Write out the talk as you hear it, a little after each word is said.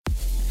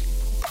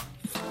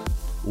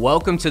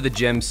Welcome to the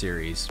GEM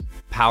series,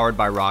 powered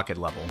by Rocket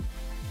Level.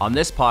 On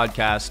this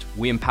podcast,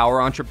 we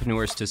empower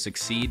entrepreneurs to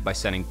succeed by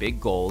setting big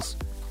goals,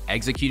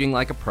 executing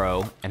like a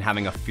pro, and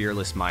having a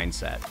fearless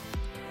mindset.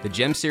 The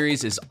GEM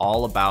series is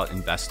all about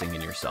investing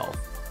in yourself.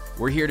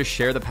 We're here to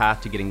share the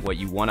path to getting what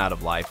you want out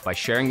of life by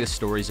sharing the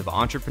stories of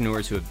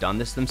entrepreneurs who have done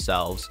this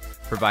themselves,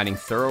 providing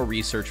thorough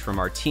research from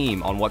our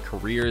team on what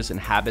careers and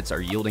habits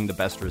are yielding the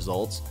best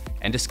results,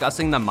 and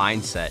discussing the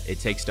mindset it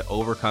takes to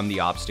overcome the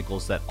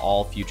obstacles that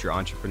all future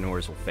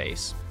entrepreneurs will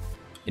face.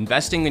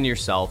 Investing in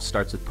yourself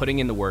starts with putting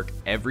in the work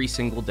every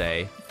single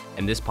day,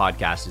 and this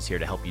podcast is here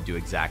to help you do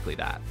exactly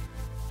that.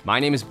 My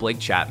name is Blake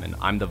Chapman.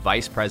 I'm the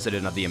Vice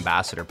President of the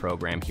Ambassador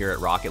Program here at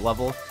Rocket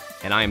Level,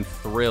 and I am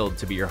thrilled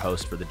to be your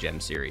host for the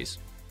GEM series.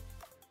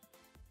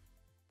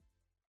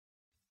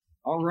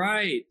 All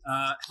right.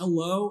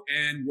 Hello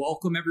and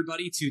welcome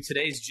everybody to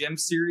today's GEM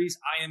series.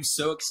 I am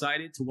so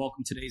excited to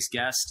welcome today's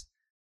guest,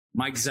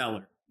 Mike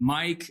Zeller.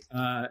 Mike,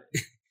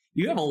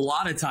 you have a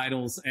lot of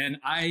titles, and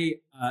I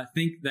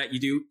think that you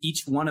do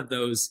each one of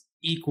those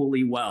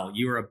equally well.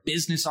 You are a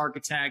business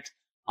architect,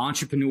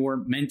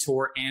 entrepreneur,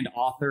 mentor, and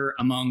author,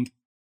 among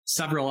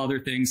several other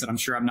things that I'm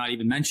sure I'm not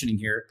even mentioning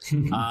here.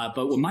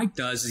 But what Mike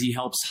does is he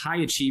helps high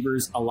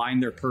achievers align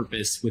their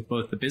purpose with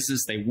both the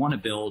business they want to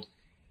build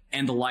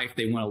and the life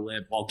they want to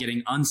live while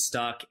getting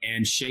unstuck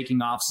and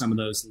shaking off some of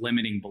those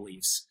limiting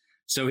beliefs.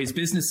 So his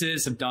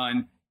businesses have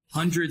done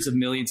hundreds of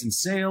millions in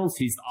sales.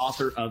 He's the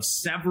author of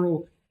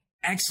several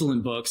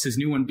excellent books, his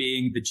new one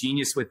being The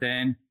Genius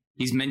Within.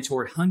 He's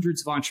mentored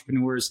hundreds of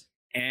entrepreneurs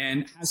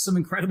and has some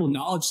incredible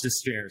knowledge to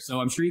share.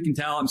 So I'm sure you can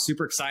tell I'm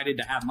super excited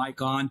to have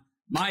Mike on.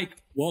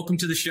 Mike, welcome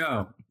to the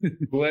show.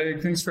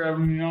 Blake, thanks for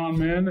having me on,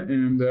 man.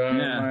 And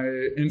my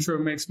intro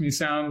makes me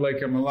sound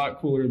like I'm a lot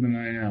cooler than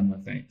I am,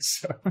 I think.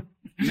 So.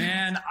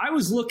 Man, I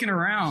was looking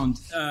around.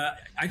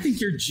 I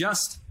think you're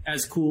just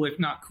as cool, if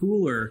not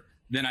cooler,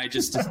 than I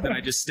just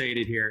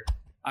stated here.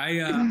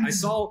 I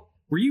saw.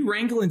 Were you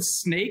wrangling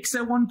snakes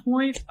at one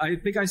point? I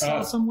think I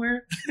saw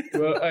somewhere.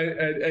 Well,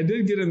 I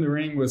did get in the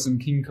ring with some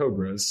king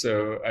cobras,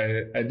 so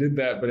I did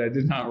that, but I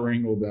did not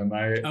wrangle them.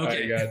 I got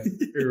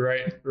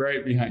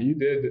right behind. You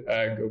did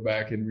go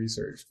back and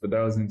research, but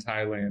that was in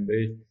Thailand.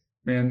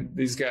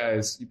 These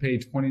guys, you pay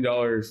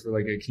 $20 for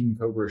like a king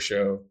cobra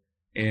show,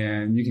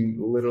 and you can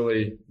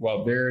literally,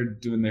 while they're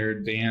doing their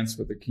dance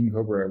with the king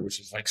cobra,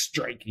 which is like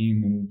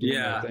striking and doing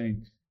that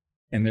thing.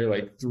 And they're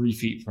like 3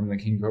 feet from the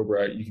king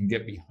cobra. You can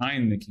get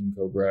behind the king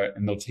cobra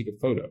and they'll take a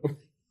photo.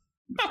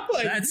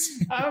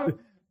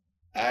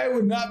 I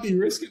would not be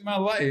risking my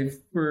life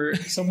for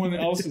someone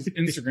else's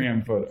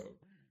Instagram photo.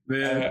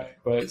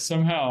 But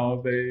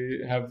somehow they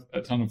have a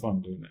ton of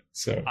fun doing it.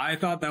 So I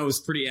thought that was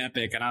pretty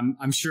epic, and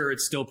I'm sure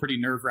it's still pretty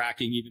nerve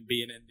wracking even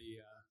being in the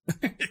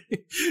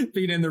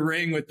being in the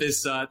ring with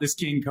this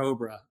king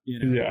cobra. You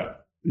know? Yeah.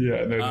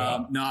 Yeah,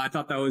 no, I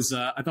thought that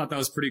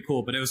was pretty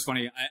cool, but it was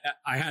funny.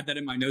 I had that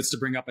in my notes to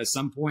bring up at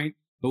some point,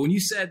 but when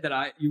you said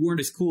that you weren't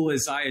as cool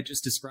as I had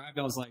just described,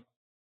 I was like,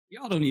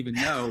 y'all don't even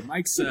know.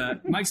 Mike's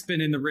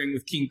been in the ring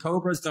with king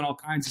cobras, done all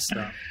kinds of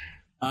stuff.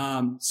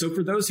 So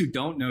for those who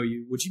don't know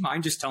you, would you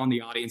mind just telling the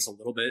audience a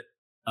little bit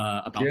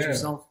about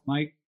yourself,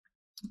 Mike?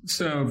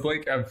 So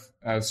Blake,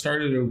 I've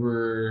started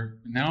over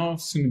now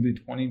soon to be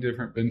 20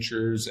 different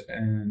ventures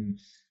and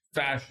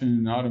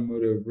fashion,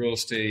 automotive, real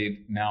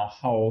estate, now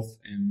health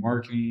and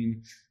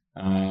marketing,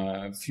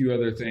 a few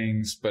other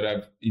things, but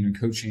I've,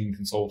 coaching,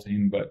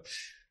 consulting, but,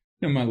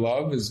 my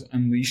love is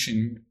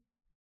unleashing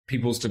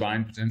people's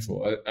divine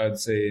potential. I'd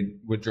say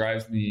what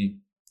drives me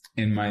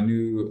in my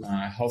new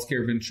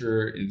healthcare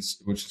venture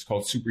which is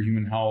called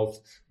Superhuman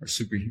Health or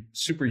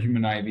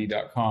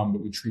superhumaniv.com,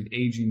 but we treat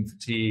aging,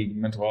 fatigue,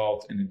 mental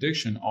health, and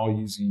addiction all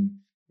using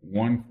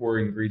one core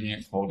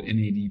ingredient called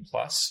NAD+.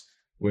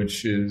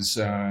 Which is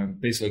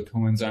basically a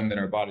coenzyme that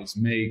our bodies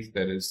make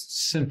that is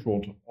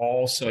central to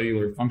all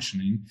cellular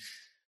functioning.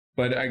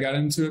 But I got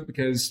into it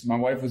because my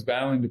wife was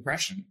battling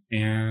depression.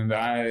 And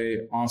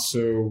I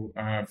also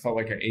felt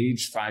like I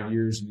aged 5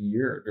 years in a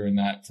year during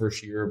that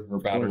first year of her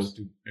battle,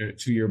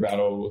 2-year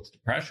battle with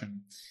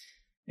depression.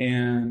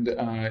 And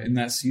in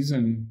that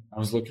season, I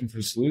was looking for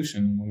a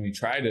solution. When we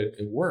tried it,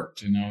 it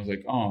worked. And I was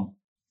like, oh,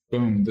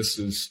 boom, this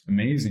is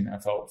amazing. I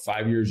felt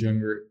 5 years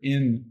younger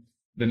in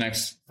the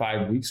next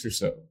 5 weeks or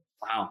so.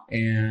 Wow.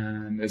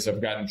 And as I've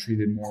gotten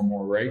treated more and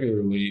more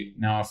regularly,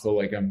 now I feel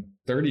like I'm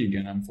 30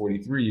 again. I'm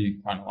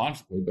 43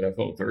 chronologically, but I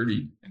felt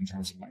 30 in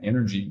terms of my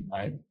energy,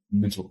 my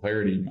mental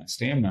clarity, my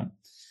stamina.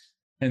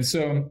 And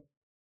so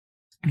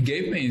it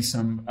gave me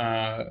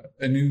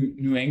a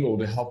new angle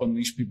to help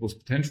unleash people's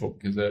potential,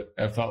 because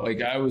I felt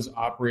like I was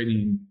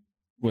operating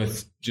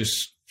with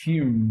just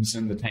fumes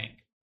in the tank.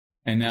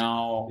 And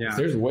now if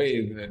there's a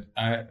way that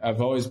I've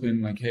always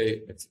been like,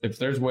 hey, if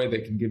there's a way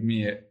that can give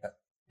me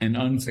an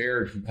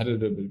unfair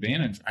competitive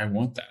advantage, I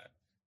want that.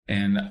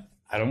 And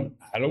I don't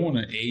want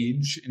to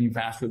age any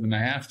faster than I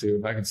have to.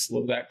 If I can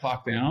slow that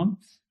clock down,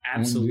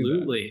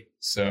 absolutely.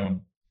 So,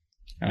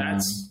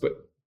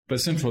 but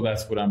central,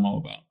 that's what I'm all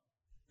about.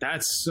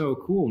 That's so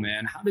cool,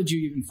 man. How did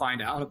you even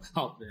find out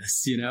about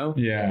this?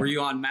 Yeah. Were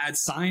you on mad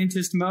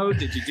scientist mode?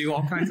 Did you do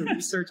all kinds of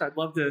research? I'd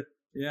love to.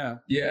 Yeah.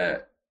 Yeah.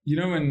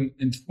 In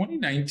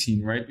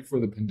 2019, right before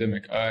the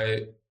pandemic,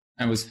 I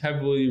was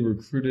heavily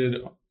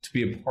recruited to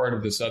be a part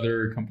of this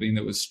other company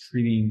that was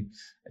treating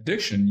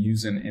addiction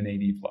using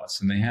NAD+.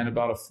 And they had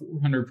about a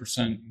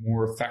 400%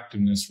 more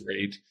effectiveness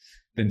rate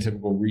than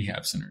typical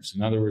rehab centers.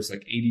 In other words,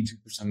 like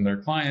 82% of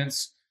their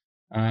clients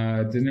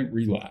didn't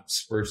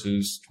relapse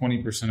versus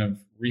 20% of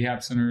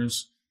rehab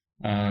centers,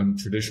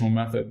 traditional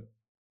method,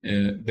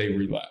 they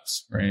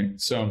relapse, right?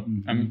 So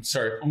I'm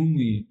sorry,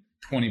 only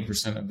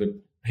 20% of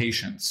the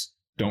patients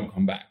don't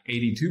come back.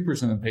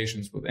 82% of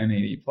patients with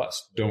NAD+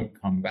 don't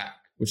come back,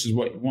 which is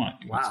what you want.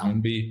 You want someone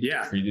to be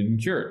treated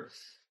and cured.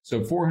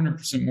 So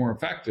 400% more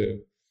effective.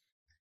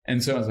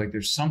 And so I was like,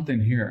 there's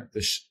something here.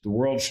 The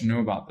world should know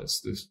about this.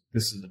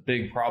 This is a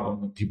big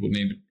problem that people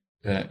need.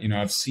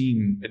 I've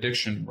seen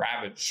addiction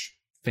ravage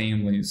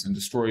families and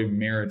destroy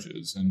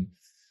marriages, and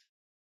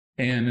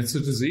it's a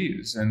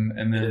disease. And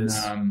then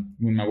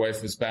when my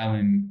wife was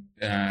battling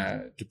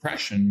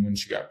depression when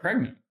she got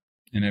pregnant,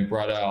 and it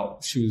brought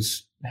out she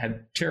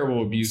had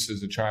terrible abuse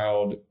as a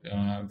child,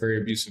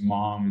 very abusive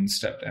mom and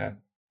stepdad,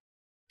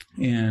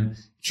 and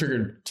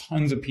triggered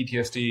tons of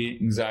PTSD,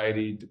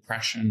 anxiety,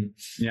 depression.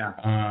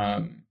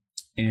 Yeah.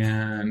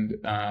 And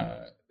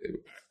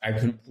I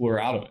couldn't pull her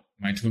out of it.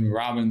 My Tony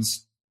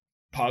Robbins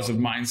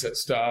positive mindset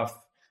stuff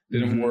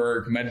didn't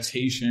work.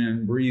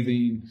 Meditation,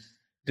 breathing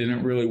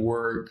didn't really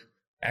work.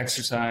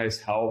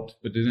 Exercise helped,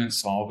 but didn't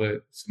solve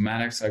it.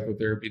 Somatic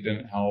psychotherapy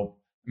didn't help.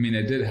 I mean,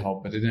 it did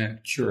help, but it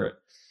didn't cure it.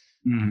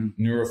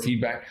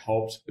 Neurofeedback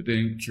helped, but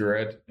didn't cure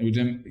it. It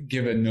didn't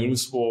give a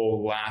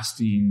noticeable,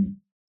 lasting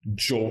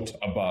jolt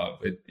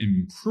above. It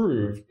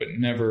improved, but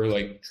never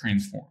like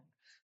transformed.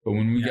 But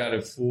when we got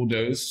a full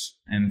dose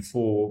and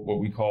full, what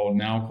we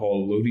now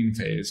call a loading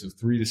phase of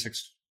 3 to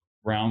 6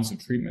 rounds of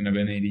treatment of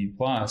NAD+,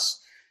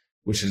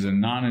 which is a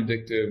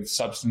non-addictive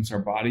substance our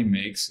body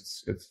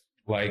makes. It's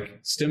like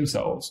stem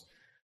cells.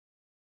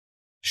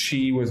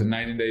 She was a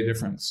night and day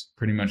difference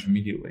pretty much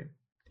immediately.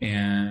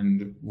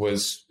 And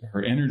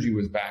her energy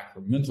was back,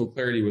 her mental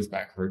clarity was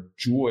back, her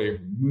joy,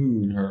 her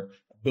mood, her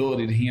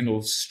ability to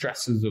handle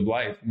stresses of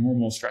life,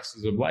 normal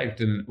stresses of life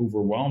didn't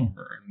overwhelm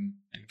her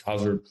and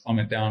cause her to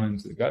plummet down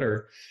into the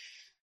gutter.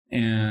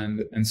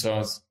 And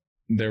so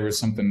there was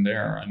something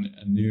there. I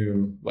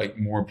knew like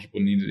more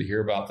people needed to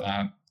hear about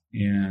that.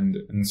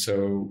 And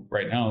so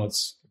right now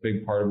it's a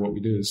big part of what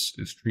we do is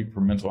treat for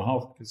mental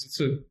health, because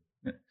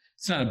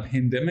it's not a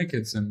pandemic,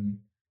 it's an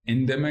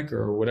endemic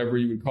or whatever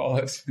you would call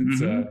it.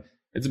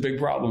 It's a big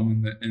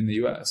problem in the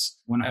US.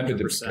 100%.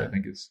 Epidemic, I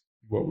think is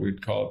what we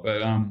would call it.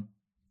 But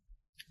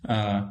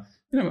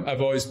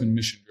I've always been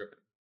mission driven.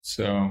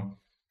 So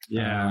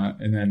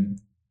and then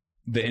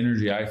the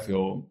energy I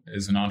feel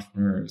as an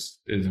entrepreneur is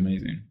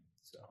amazing.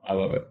 So I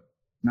love it.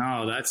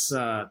 No,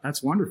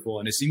 that's wonderful.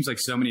 And it seems like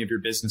so many of your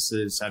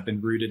businesses have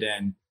been rooted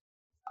in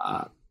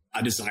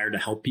a desire to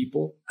help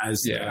people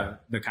as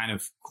the kind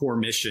of core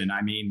mission.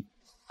 I mean,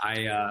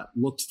 I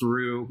looked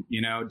through,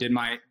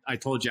 I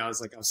told you I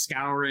was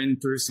scouring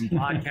through some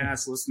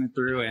podcasts, listening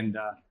through, and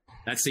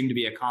that seemed to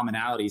be a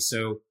commonality.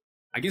 So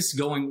I guess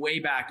going way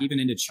back, even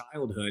into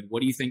childhood, what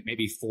do you think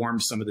maybe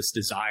formed some of this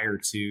desire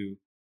to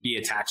be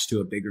attached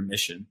to a bigger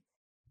mission?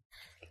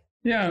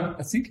 Yeah,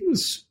 I think it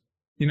was,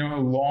 a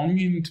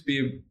longing to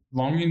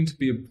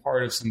be a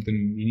part of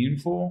something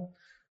meaningful.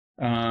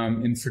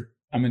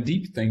 I'm a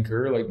deep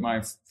thinker. Like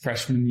my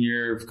freshman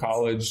year of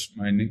college,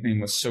 my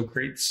nickname was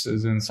Socrates,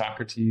 as in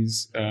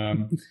Socrates.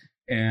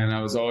 And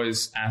I was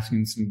always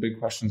asking some big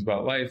questions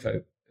about life.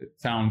 I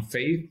found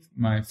faith.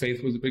 My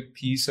faith was a big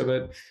piece of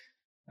it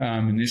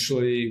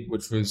initially,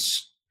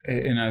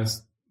 and I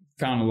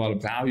found a lot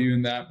of value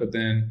in that. But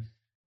then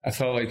I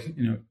felt like,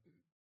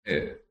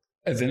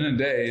 at the end of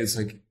the day, it's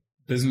like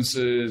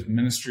businesses,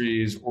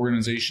 ministries,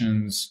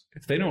 organizations,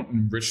 if they don't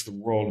enrich the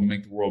world and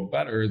make the world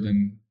better,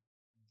 then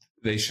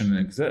they shouldn't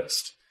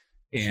exist.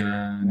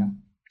 And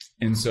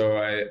so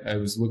I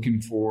was looking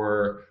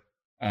for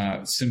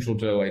central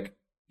to like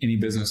any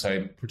business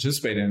I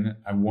participate in,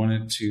 I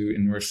wanted to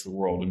enrich the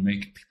world and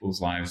make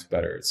people's lives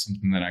better. It's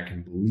something that I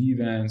can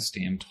believe in,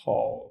 stand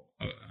tall,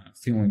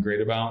 feeling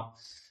great about.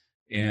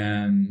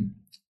 And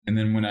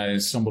then when I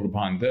stumbled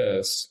upon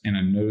this and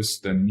I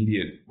noticed the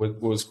immediate,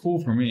 what was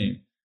cool for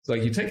me, it's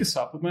like you take a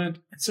supplement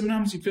and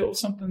sometimes you feel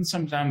something,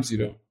 sometimes you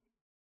don't.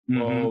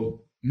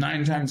 Well,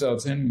 9 times out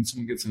of 10, when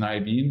someone gets an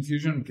IV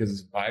infusion, because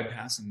it's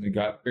bypassing the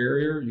gut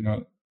barrier,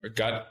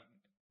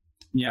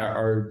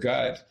 our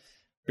gut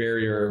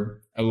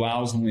barrier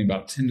allows only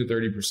about 10 to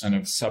 30%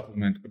 of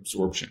supplement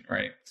absorption,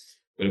 right?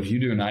 But if you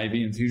do an IV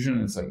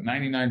infusion, it's like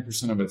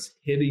 99% of it's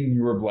hitting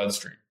your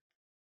bloodstream.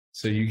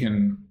 So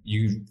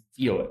you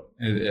feel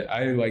it.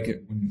 I like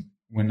it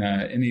when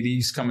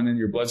NAD's coming into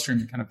your bloodstream,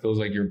 it kind of feels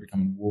like you're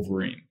becoming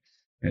Wolverine,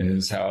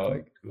 is how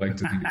I like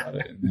to think about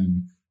it. And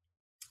then,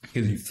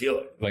 because you feel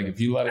it. Like if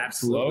you let it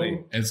flow,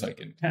 it's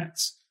like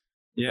intense.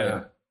 Yeah.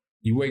 But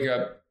you wake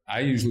up, I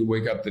usually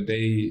wake up the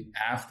day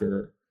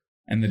after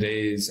and the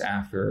days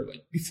after,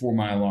 like before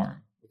my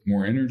alarm, with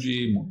more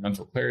energy, more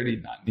mental clarity,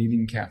 not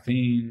needing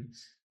caffeine,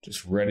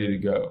 just ready to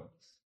go.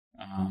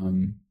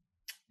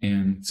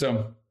 And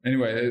so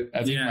anyway,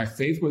 I think my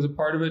faith was a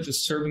part of it,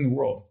 just serving the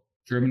world,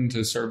 driven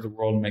to serve the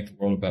world and make the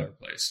world a better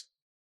place.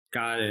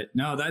 Got it.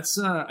 No, that's,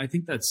 I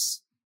think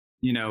that's,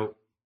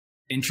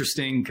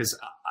 interesting, because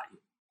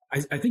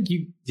I think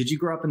did you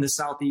grow up in the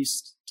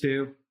Southeast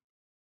too?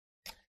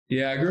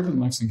 Yeah, I grew up in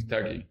Lexington,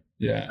 Kentucky.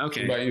 Yeah.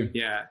 Okay. What about you?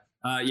 Yeah.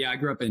 I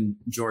grew up in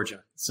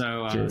Georgia.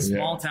 So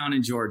small town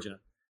in Georgia.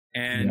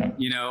 And,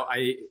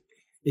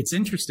 it's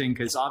interesting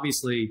because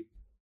obviously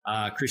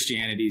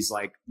Christianity is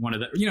like one of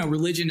the,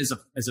 religion is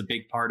a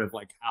big part of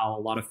like how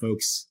a lot of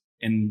folks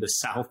in the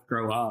South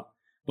grow up.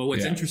 But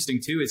what's interesting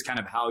too is kind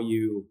of how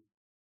you,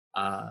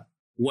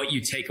 what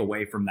you take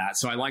away from that.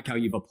 So I like how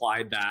you've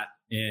applied that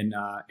in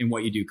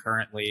what you do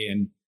currently,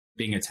 and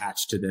being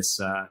attached to this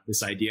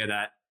idea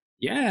that,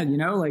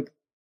 like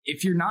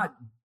if you're not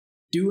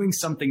doing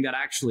something that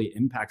actually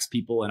impacts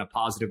people in a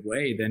positive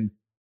way, then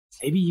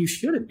maybe you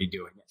shouldn't be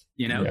doing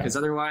it, because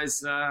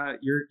otherwise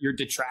you're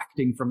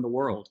detracting from the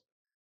world.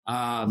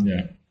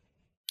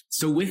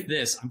 So with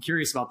this, I'm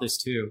curious about this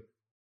too.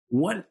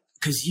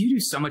 Because you do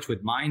so much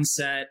with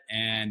mindset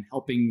and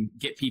helping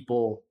get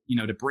people,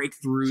 to break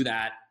through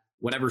that,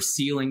 whatever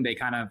ceiling they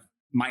kind of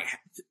might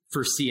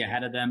foresee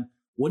ahead of them.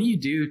 What do you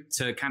do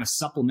to kind of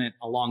supplement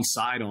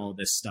alongside all of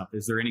this stuff?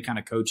 Is there any kind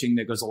of coaching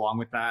that goes along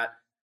with that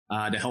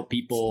to help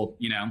people,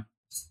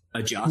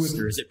 adjust,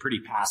 or is it pretty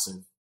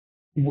passive?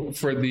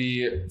 For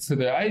the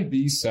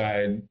IV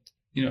side,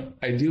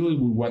 ideally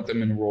we want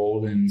them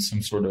enrolled in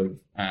some sort of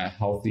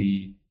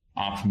healthy,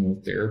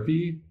 optimal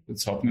therapy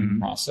that's helping them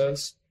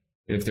process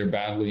if they're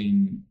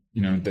battling,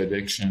 the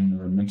addiction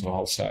or mental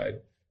health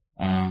side.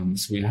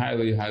 So we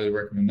highly, highly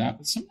recommend that.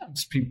 But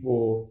sometimes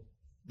people,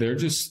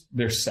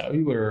 their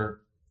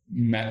cellular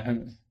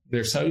metabolism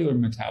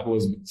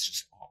is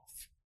just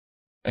off,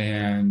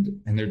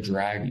 and they're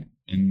dragging.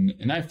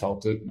 And I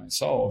felt it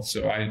myself,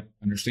 so I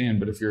understand.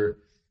 But if you're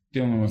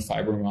dealing with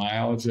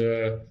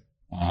fibromyalgia,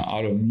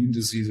 autoimmune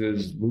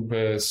diseases,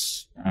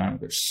 lupus,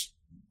 there's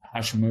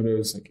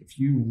Hashimoto's, like if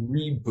you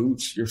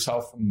reboot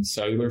yourself from the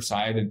cellular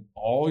side and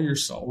all your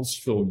cells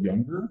feel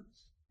younger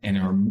and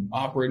are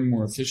operating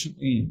more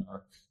efficiently and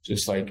are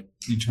just like,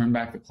 you turn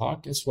back the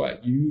clock, guess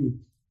what? You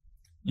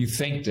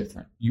think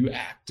different, you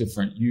act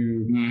different,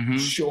 you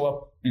show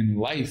up in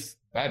life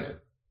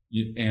better.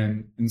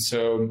 And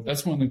so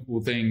that's one of the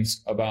cool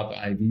things about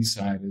the IV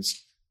side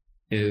is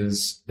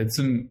it's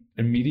an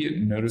immediate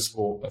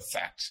noticeable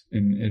effect.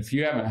 And if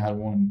you haven't had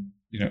one,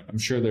 I'm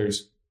sure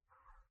there's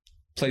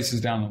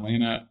places down in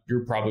Atlanta,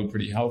 you're probably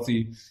pretty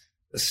healthy.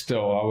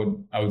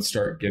 Still, I would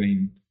start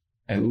getting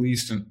at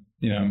least, a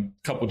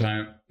couple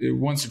times,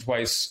 once or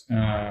twice,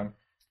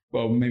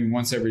 maybe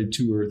once every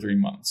 2 or 3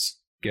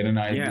 months, get an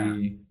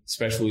IV,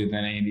 especially the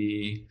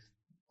NAD,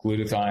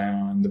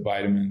 glutathione, the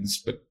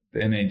vitamins, but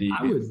the NAD.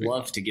 I would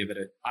love to give it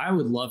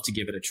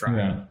a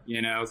try,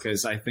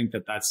 because I think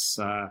that's,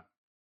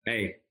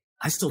 hey,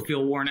 I still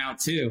feel worn out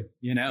too,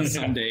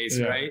 some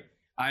days, right?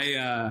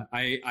 I'm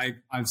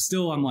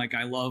like,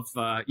 I love,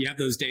 you have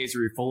those days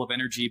where you're full of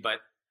energy, but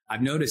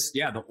I've noticed,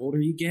 the older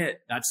you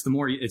get, that's the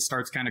more it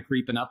starts kind of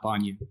creeping up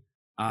on you.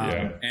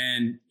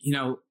 And,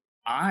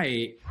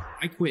 I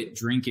quit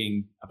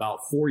drinking about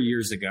 4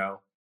 years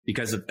ago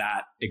because of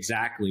that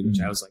exactly, which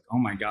I was like, oh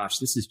my gosh,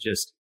 this is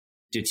just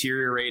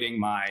deteriorating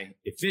my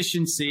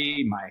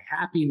efficiency, my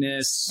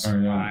happiness,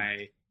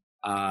 my,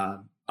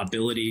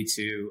 ability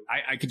to,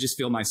 I could just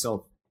feel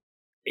myself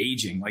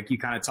aging. Like you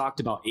kind of talked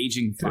about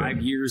aging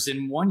 5 years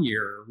in 1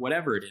 year or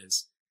whatever it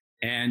is.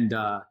 And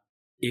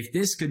if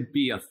this could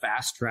be a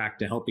fast track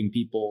to helping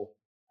people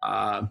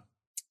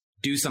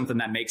do something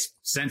that makes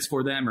sense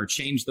for them or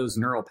change those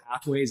neural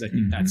pathways, I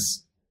think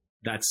that's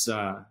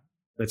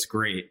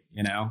great,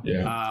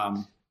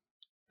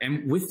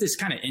 and with this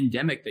kind of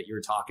endemic that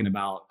you're talking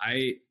about,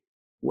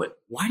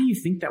 why do you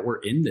think that we're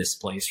in this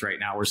place right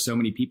now where so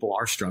many people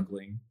are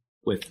struggling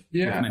with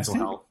mental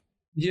health?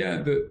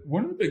 Yeah,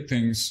 one of the big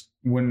things,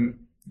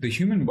 when the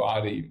human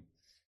body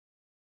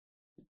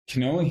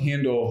can only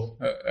handle,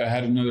 I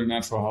had another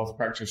natural health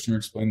practitioner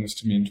explain this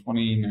to me in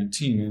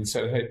 2019, and he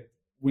said, hey,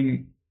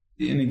 when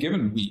in a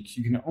given week,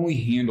 you can only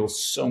handle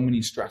so many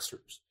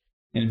stressors.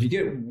 And if you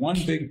get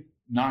one big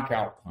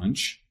knockout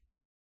punch,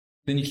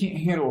 then you can't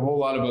handle a whole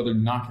lot of other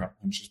knockout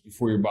punches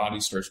before your body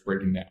starts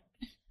breaking down.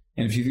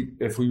 And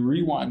if we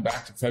rewind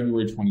back to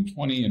February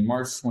 2020 and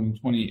March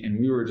 2020, and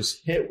we were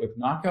just hit with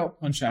knockout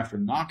punch after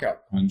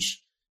knockout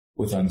punch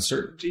with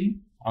uncertainty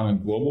on a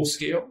global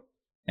scale,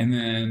 and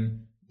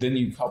then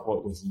you couple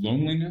it with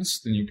loneliness,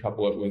 then you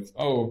couple it with,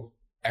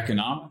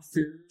 economic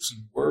fears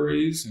and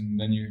worries, and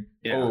then you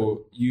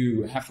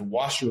have to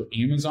wash your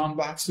Amazon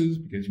boxes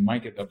because you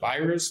might get the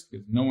virus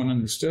because no one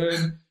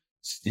understood.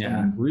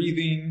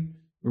 Breathing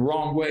the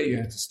wrong way, you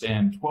have to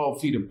stand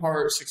 12 feet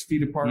apart, 6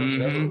 feet apart,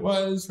 whatever it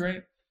was,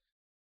 right?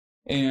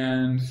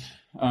 And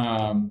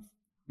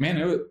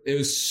it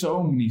was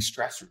so many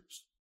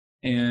stressors,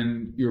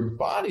 and your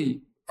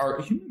body,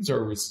 our humans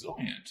are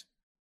resilient,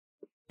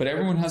 but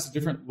everyone has a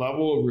different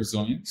level of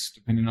resilience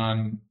depending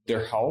on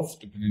their health,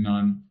 depending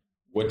on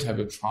what type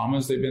of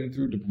traumas they've been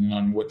through, depending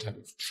on what type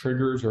of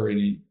triggers are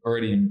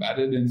already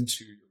embedded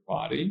into your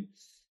body.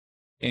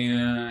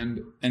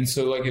 And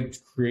so like it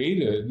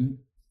created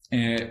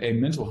a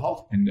mental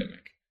health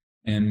pandemic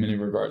in many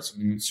regards.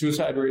 I mean,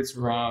 suicide rates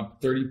are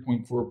up.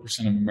 30.4%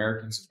 of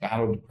Americans have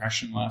battled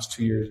depression in the last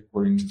 2 years,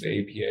 according to the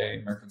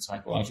APA, American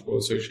Psychological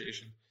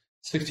Association.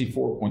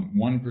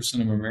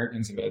 64.1% of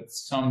Americans have had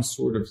some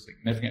sort of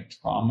significant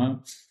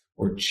trauma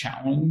or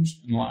challenge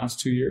in the last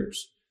 2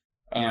 years.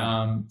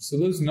 Yeah. So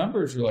those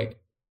numbers are like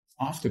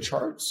off the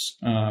charts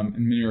in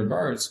many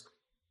regards.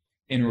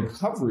 In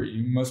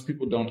recovery, most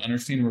people don't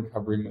understand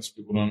recovery. Most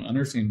people don't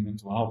understand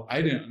mental health.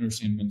 I didn't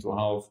understand mental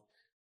health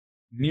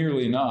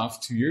nearly enough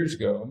 2 years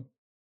ago.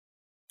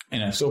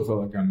 And I still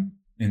feel like I'm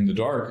in the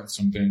dark on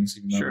some things,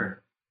 even though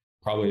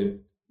probably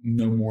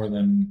no more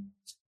than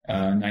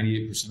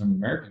 98% of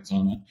Americans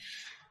on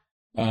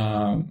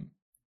it.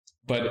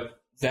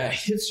 But that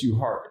hits you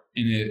hard,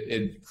 and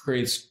it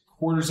creates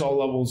cortisol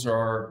levels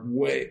are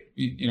way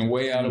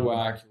out of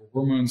whack. Your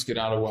hormones get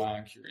out of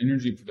whack. Your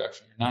energy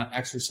production. You're not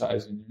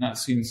exercising. You're not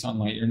seeing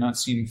sunlight. You're not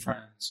seeing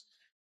friends.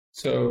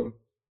 So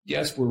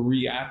yes, we're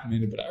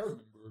reacclimated. But I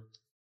remember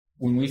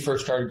when we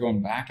first started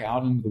going back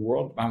out into the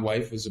world, my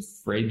wife was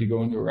afraid to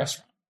go into a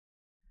restaurant.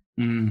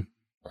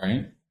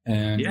 Right?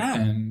 And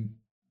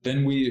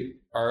then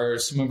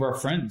some of our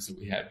friends that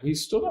we had, we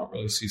still don't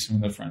really see some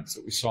of the friends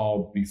that we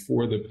saw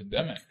before the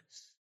pandemic.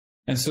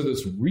 And so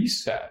this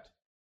reset,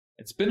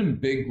 it's been a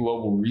big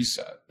global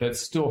reset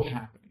that's still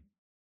happening.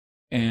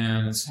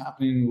 And it's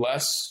happening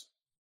less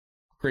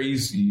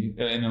crazy,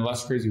 in a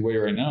less crazy way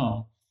right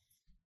now.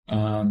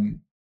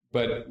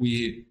 But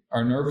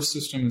our nervous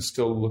system is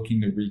still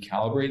looking to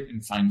recalibrate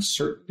and find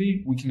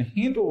certainty. We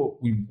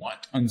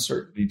want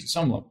uncertainty to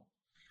some level,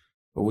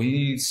 but we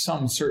need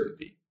some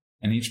certainty.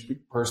 And each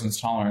person's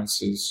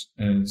tolerance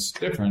is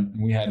different.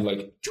 And we had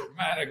like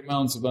dramatic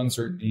amounts of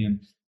uncertainty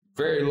and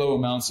very low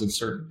amounts of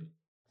certainty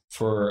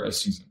for a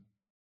season.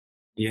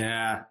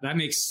 Yeah, that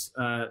makes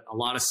a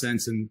lot of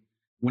sense. And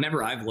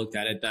whenever I've looked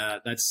at it,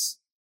 that's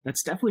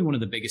definitely one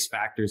of the biggest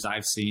factors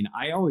I've seen.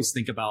 I always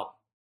think about,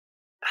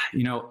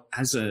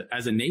 as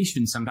a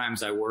nation,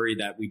 sometimes I worry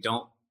that we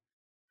don't,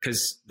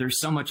 because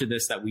there's so much of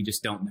this that we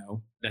just don't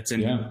know. That's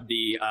in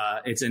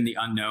it's in the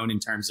unknown in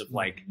terms of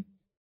like,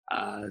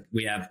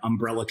 we have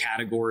umbrella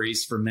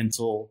categories for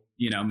mental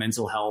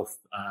health,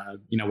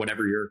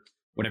 whatever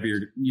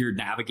you're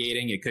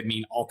navigating. It could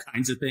mean all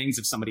kinds of things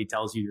if somebody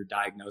tells you you're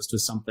diagnosed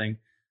with something.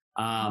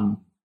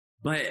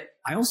 But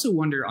I also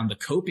wonder on the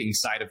coping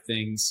side of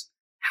things,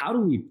 how do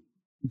we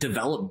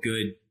develop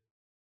good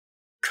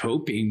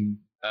coping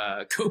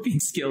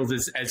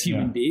skills as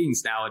human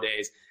beings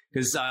nowadays?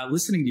 Because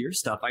listening to your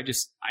stuff,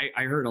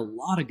 I heard a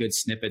lot of good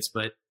snippets,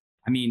 but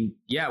I mean,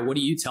 what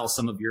do you tell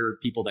some of your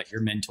people that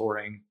you're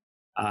mentoring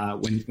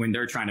when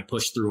they're trying to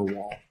push through a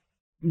wall?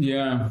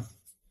 Yeah.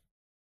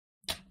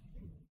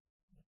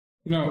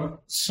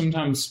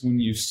 Sometimes when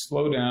you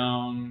slow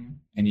down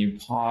and you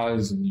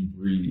pause and you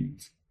breathe,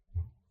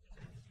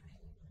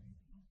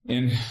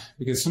 and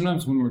because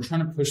sometimes when we're trying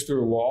to push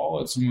through a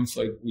wall, it's almost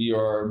like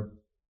we're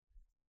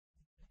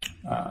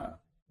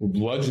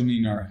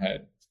bludgeoning our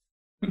head.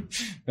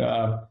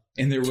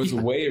 And there was a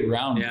way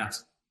around it.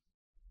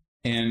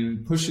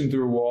 And pushing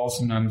through a wall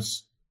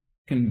sometimes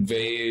can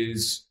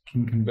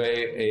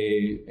convey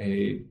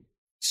a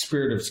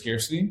spirit of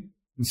scarcity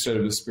instead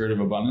of a spirit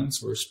of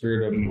abundance, or a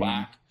spirit of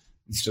lack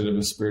instead of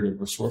a spirit of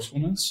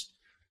resourcefulness.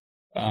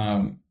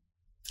 And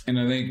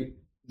I think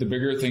the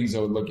bigger things I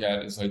would look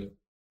at is like,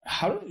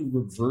 how do I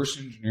reverse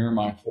engineer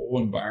my whole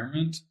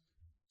environment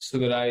so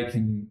that I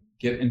can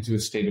get into a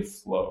state of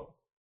flow?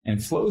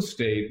 And flow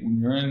state, when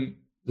you're in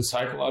the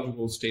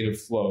psychological state of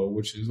flow,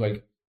 which is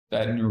like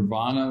that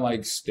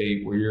nirvana-like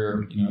state where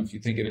you're, if you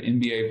think an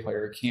NBA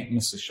player can't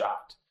miss a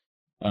shot,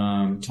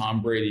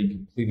 Tom Brady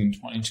completing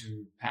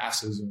 22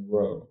 passes in a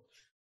row.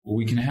 Well,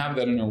 we can have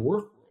that in our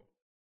work world,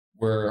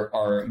 where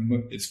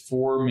it's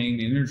four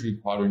main energy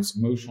quadrants: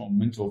 emotional,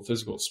 mental,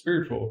 physical,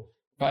 spiritual.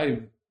 If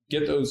I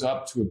get those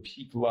up to a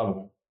peak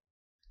level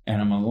and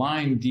I'm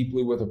aligned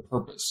deeply with a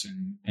purpose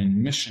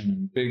and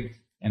mission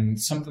and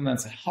something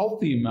that's a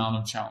healthy amount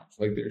of challenge,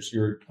 like there's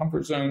your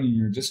comfort zone and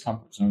your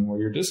discomfort zone, where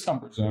your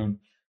discomfort zone,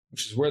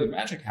 which is where the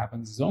magic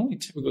happens, is only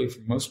typically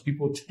for most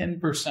people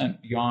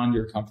 10% beyond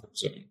your comfort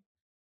zone.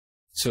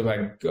 So if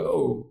I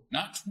go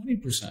not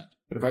 20%,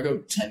 but if I go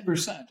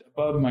 10%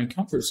 above my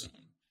comfort zone,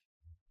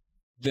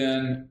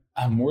 then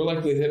I'm more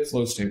likely to hit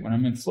flow state. When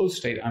I'm in flow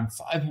state, I'm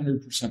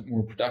 500%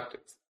 more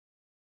productive.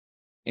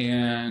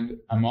 And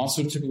I'm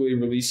also typically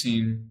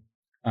releasing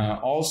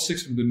all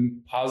 6 of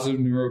the positive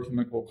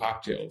neurochemical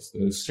cocktails,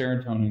 the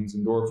serotonins,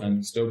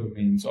 endorphins,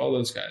 dopamines, all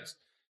those guys.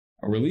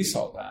 I release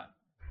all that.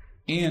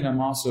 And I'm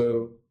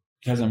also,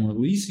 because I'm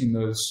releasing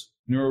those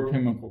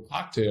neurochemical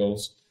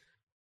cocktails,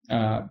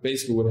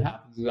 basically what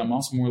happens is I'm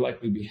also more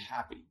likely to be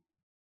happy.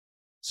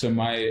 So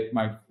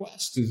my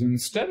quest is,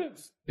 instead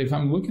of, if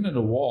I'm looking at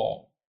a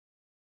wall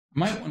I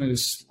might want to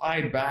just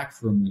slide back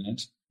for a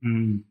minute,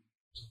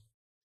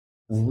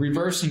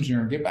 reverse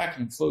engineer, get back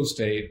in flow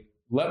state,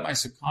 let my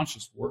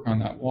subconscious work on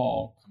that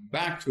wall, come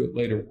back to it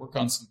later, work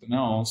on something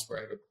else where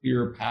I have a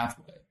clear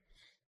pathway.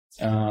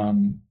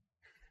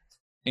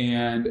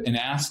 And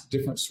ask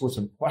different sorts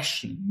of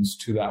questions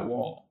to that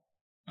wall.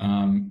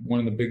 One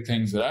of the big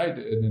things that I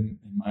did in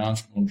my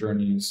entrepreneurial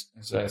journey is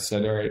I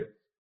said, all right,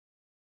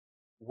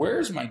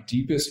 where's my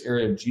deepest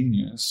area of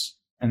genius?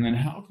 And then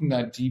how can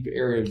that deep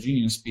area of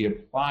genius be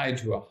applied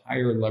to a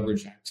higher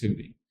leverage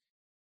activity?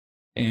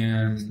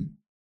 And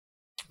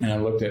I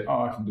looked at,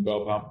 I can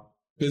develop out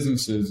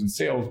businesses and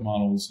sales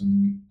models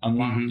and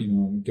unlock,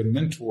 get a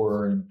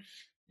mentor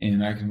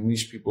and I can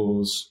unleash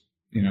people's,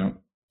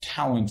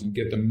 talent and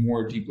get them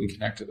more deeply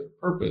connected to their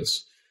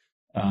purpose,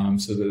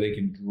 so that they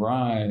can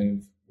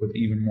drive with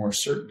even more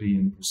certainty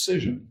and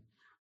precision.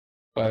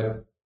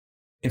 But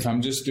if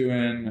I'm just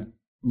doing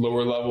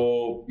lower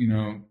level,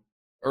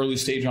 early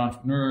stage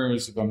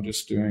entrepreneurs, if I'm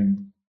just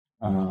doing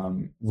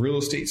real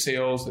estate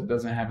sales that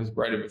doesn't have as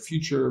bright of a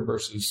future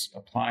versus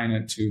applying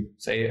it to,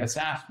 say, a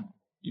SaaS model,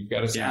 you've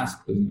got a SaaS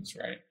business,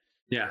 right?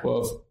 Yeah.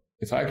 Well,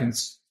 if I can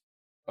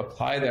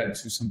apply that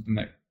to something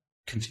that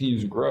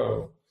continues to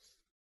grow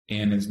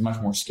and is much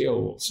more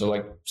scalable. So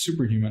like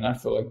Superhuman, I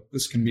feel like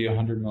this can be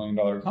 $100 million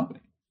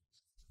company.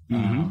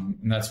 And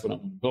that's what I'm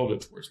going to build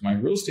it towards. My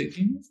real estate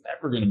team is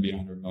never going to be a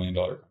 $100 million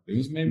company.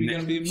 It's maybe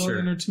going to be $1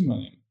 million or $2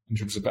 million in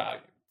terms of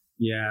value.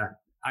 Yeah.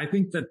 I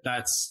think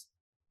that's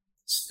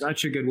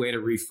such a good way to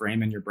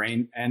reframe in your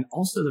brain. And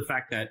also the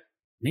fact that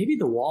maybe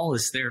the wall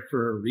is there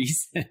for a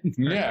reason.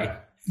 Right?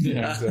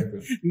 Yeah,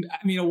 exactly.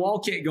 I mean, a wall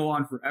can't go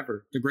on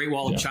forever. The Great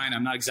Wall of China,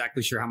 I'm not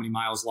exactly sure how many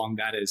miles long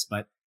that is,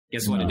 but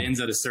guess what? It ends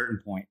at a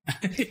certain point.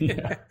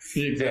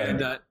 Exactly.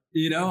 And,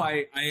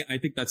 I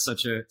think that's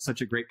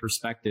such a great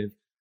perspective.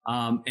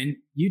 And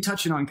you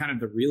touching on kind of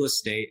the real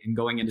estate and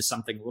going into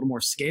something a little more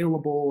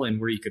scalable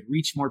and where you could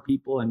reach more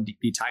people and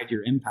be tied to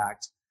your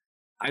impact.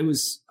 I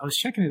was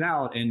checking it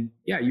out and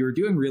you were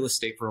doing real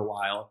estate for a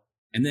while.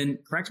 And then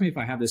correct me if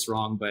I have this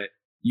wrong, but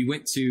you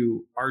went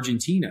to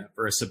Argentina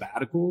for a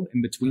sabbatical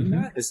in between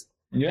that.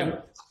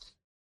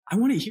 I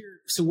want to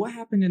hear, so what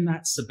happened in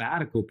that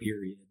sabbatical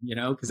period,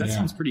 because that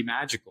sounds pretty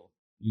magical,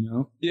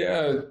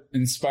 Yeah.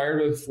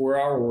 Inspired with a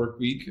 4-hour work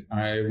week.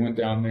 I went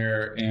down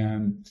there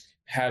and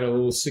had a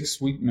little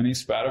 6-week mini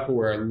sabbatical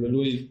where I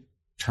literally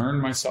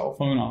turned my cell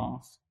phone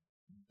off.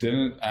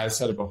 I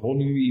set up a whole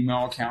new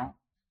email account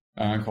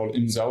called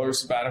Zeller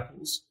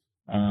Sabbaticals.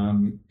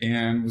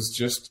 And was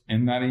just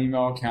in that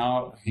email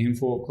account, a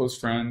handful of close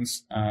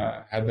friends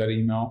had that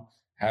email,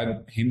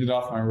 had handed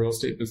off my real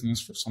estate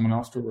business for someone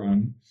else to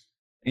run,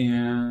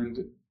 and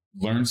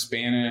learned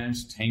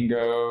Spanish,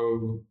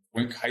 tango,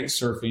 went kite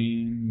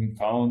surfing,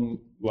 fell in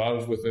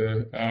love with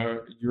a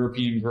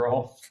European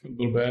girl for a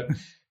little bit,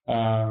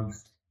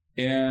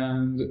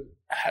 and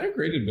had a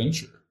great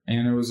adventure.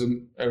 And it was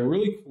a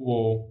really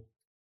cool,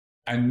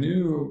 I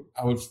knew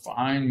I would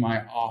find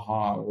my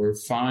aha or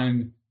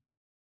find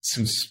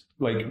some,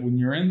 like when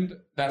you're in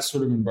that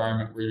sort of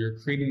environment where you're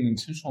creating an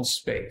intentional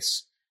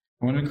space,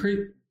 I want to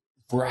create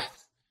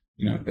breath.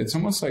 It's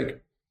almost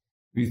like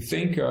we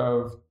think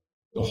of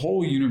the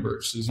whole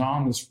universe is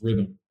on this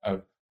rhythm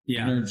of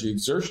energy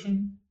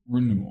exertion,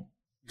 renewal,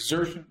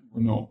 exertion,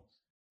 renewal.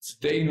 It's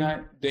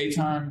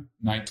daytime,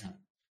 nighttime.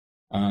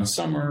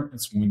 Summer,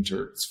 it's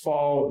winter. It's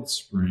fall, it's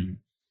spring.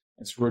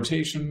 It's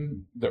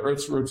rotation. The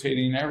earth's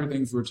rotating.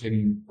 Everything's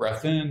rotating.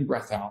 Breath in,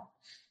 breath out.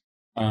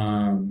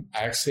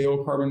 I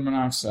exhale carbon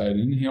monoxide,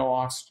 inhale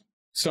oxygen.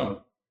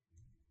 So,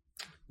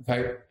 in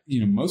fact,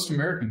 most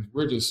Americans,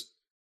 we're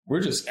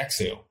just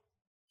exhale,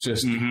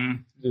 just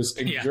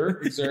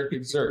exert,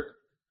 exert.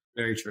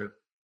 Very true.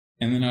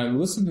 And then I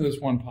listened to this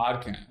one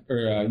podcast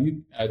or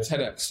a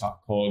TEDx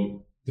talk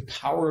called "The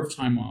Power of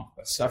Time Off"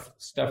 by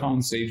Stefan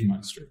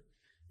Sagemeister.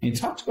 And he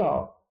talked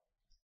about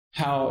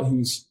how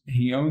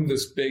he owned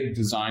this big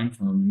design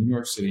firm in New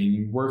York City, and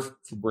he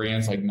worked for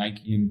brands like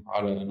Nike and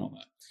Prada and all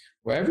that.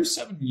 Well, every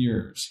 7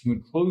 years, he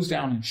would close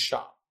down his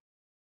shop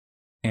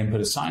and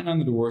put a sign on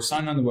the door,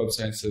 sign on the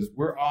website that says,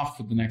 "We're off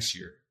for the next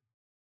year."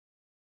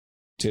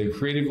 To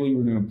creatively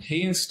renew,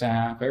 pay his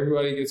staff,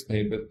 everybody gets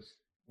paid. But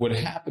what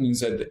happened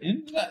is at the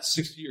end of that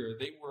 6th year,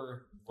 they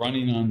were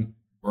running on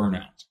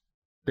burnout.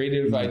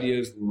 Creative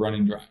ideas were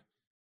running dry.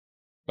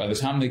 By the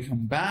time they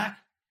come back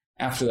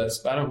after that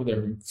sabbatical,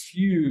 they're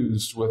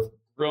infused with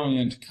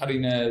brilliant,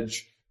 cutting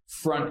edge,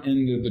 front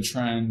end of the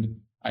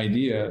trend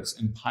ideas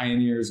and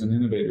pioneers and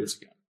innovators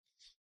again.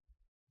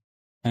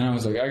 And I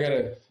was like, I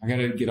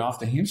gotta get off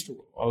the hamster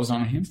wheel. I was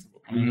on a hamster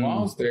wheel. And while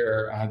I was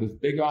there, I had this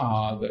big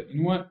aha that,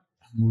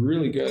 I'm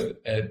really good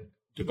at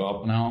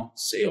developing out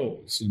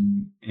sales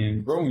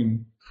and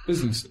growing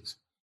businesses.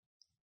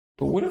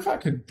 But what if I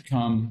could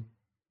become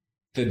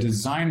the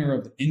designer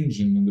of the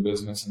engine in the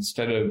business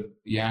instead of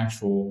the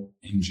actual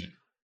engine?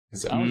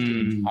 Because I was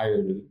getting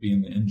tired of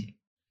being the engine.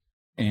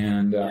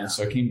 And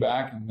so I came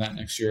back, and that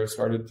next year I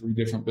started 3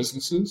 different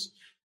businesses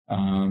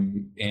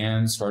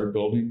and started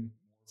building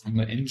from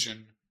the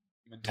engine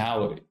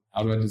mentality.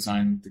 How do I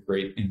design the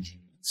great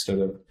engine instead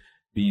of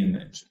being the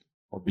engine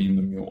or being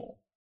the mule.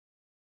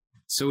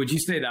 So would you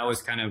say that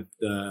was kind of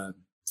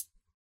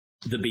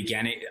the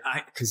beginning?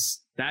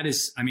 Because that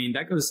is, I mean,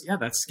 that goes, yeah,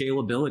 that's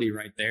scalability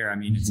right there. I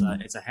mean,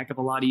 it's a heck of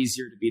a lot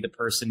easier to be the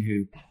person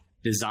who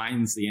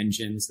designs the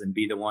engines than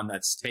be the one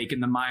that's taking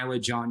the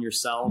mileage on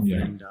yourself. Yeah.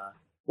 And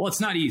well,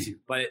 it's not easier,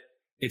 but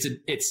it's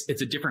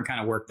a different kind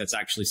of work that's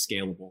actually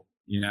scalable.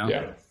 You know?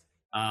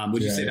 Yeah.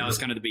 Would you say that was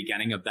kind of the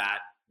beginning of that?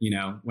 You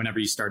know, whenever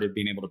you started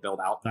being able to build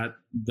out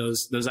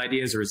those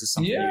ideas, or is this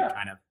something you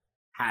kind of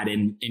had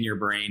in your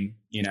brain,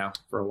 you know,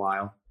 for a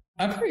while?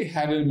 I've already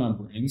had it in my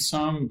brain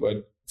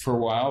for a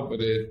while,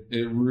 but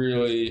it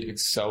really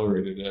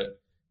accelerated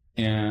it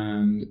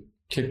and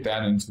kicked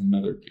that into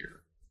another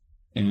gear.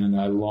 And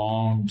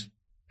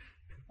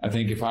I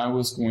think if I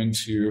was going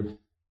to,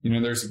 you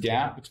know, there's a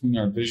gap between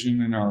our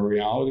vision and our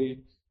reality.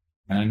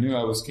 And I knew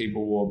I was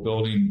capable of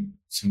building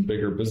some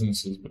bigger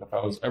businesses, but if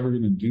I was ever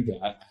going to do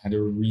that, I had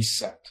to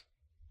reset.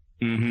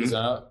 Because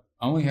I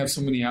only have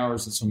so many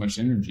hours and so much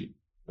energy,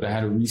 but I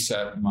had to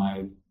reset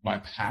my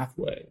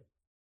pathway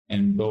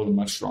and build a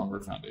much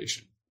stronger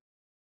foundation.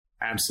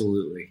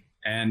 Absolutely.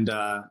 And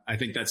I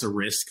think that's a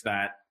risk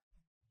that,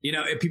 you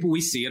know,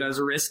 we see it as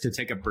a risk to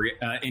take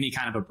any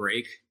kind of a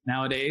break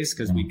nowadays,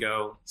 because we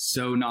go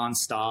so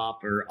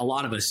nonstop, or a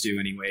lot of us do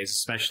anyways,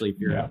 especially if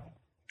you're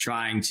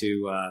trying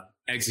to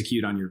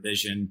execute on your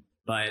vision.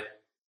 But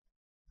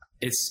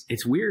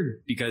it's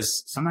weird,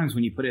 because sometimes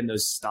when you put in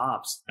those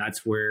stops,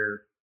 that's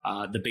where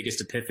the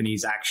biggest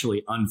epiphanies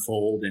actually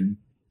unfold and,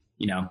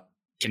 you know,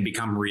 can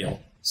become real.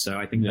 So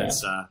I think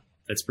that's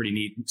pretty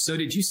neat. So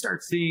did you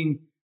start seeing,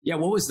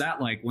 what was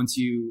that like once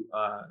you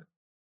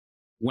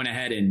went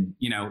ahead and,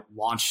 you know,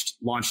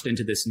 launched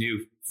into this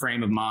new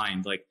frame of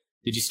mind? Like,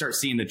 did you start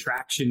seeing the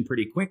traction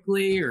pretty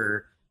quickly,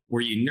 or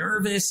were you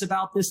nervous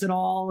about this at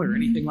all, or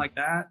anything like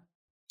that?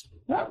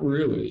 Not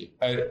really.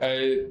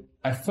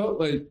 I felt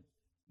like,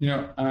 you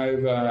know,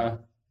 I've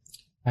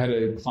had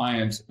a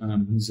client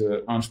who's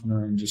an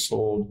entrepreneur and just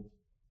sold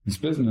his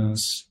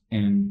business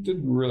and did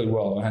really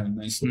well. I had a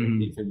nice little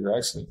 8-figure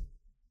exit.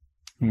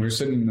 And we were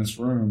sitting in this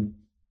room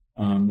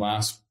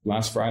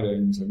last Friday,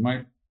 and he's like,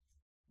 Mike,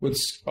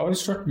 what's always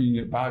struck me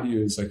about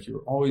you is like,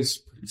 you're always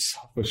pretty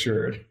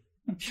self-assured.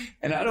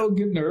 And I don't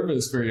get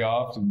nervous very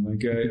often.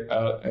 Like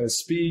I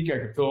speak, I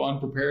can feel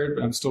unprepared,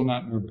 but I'm still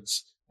not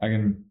nervous. I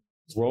can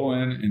roll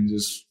in and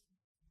just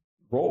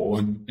roll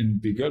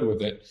and be good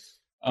with it.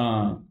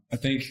 I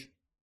think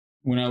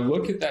when I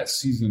look at that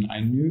season,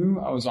 I knew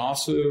I was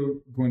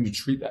also going to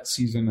treat that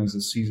season as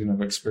a season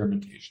of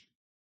experimentation,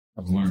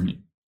 of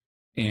learning.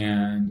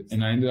 And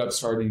I ended up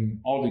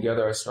starting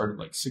altogether. I started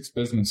like 6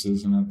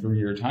 businesses in a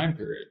 3-year time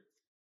period,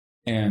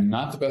 and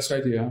not the best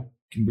idea,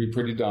 can be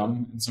pretty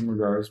dumb in some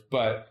regards,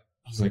 but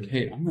I was like,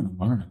 hey, I'm going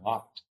to learn a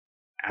lot.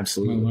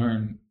 Absolutely. I'm going to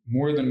learn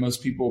more than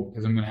most people,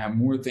 because I'm going to have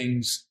more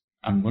things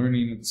I'm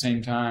learning at the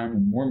same time,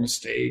 and more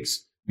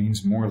mistakes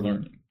means more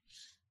learning.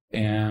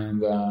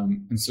 And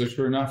so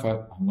sure enough, I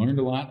learned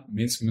a lot,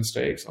 made some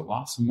mistakes, I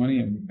lost some money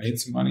and made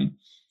some money.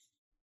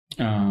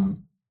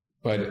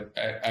 But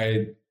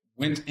I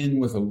went in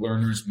with a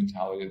learner's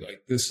mentality.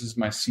 Like, this is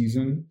my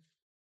season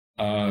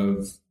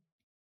of,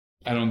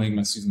 I don't think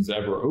my season's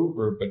ever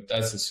over, but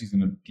that's a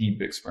season of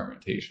deep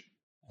experimentation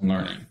and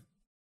learning.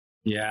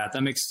 Yeah,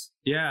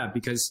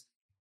 because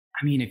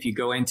I mean, if you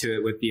go into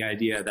it with the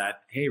idea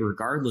that, hey,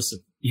 regardless of,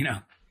 you know,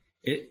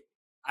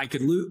 I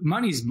could lose,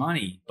 money's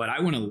money, but I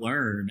want to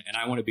learn and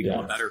I want to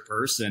become a better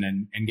person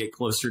and get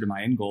closer to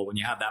my end goal. When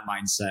you have that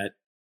mindset,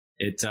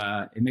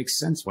 it makes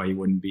sense why you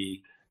wouldn't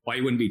be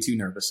too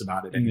nervous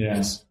about it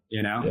anyways,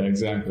 you know? Yeah,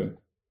 exactly.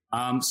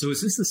 So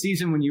is this the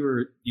season when you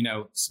were, you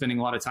know, spending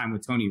a lot of time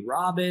with Tony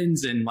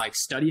Robbins and like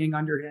studying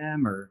under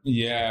him, or?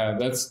 Yeah,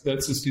 that's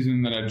the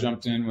season that I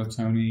jumped in with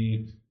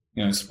Tony,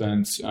 you know,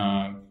 spent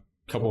a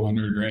couple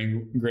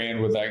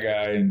 $100,000 with that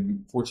guy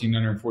and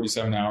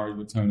 1,447 hours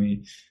with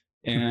Tony.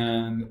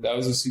 And that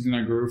was a season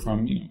I grew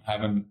from, you know,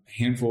 having a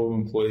handful of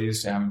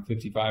employees to having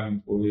 55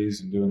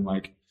 employees and doing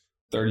like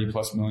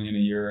 30+ million a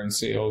year in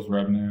sales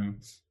revenue.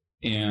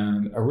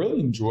 And I really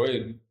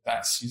enjoyed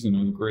that season. It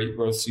was a great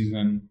growth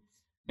season.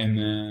 And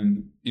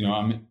then, you know,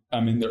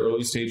 I'm in the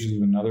early stages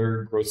of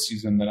another growth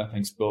season that I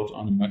think is built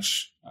on a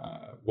much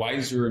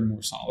wiser and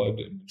more solid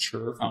and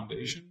mature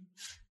foundation.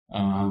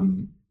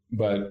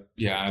 But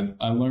yeah,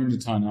 I learned a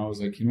ton. I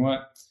was like, you know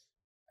what?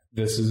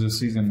 This is a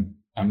season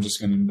I'm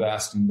just going to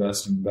invest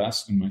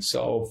in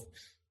myself,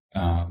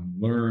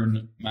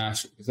 learn,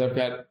 master, because I've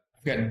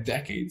got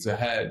decades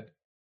ahead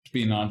to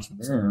be an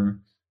entrepreneur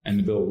and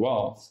to build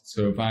wealth.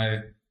 So if I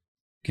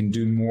can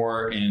do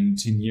more in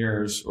 10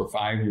 years or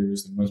 5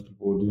 years than most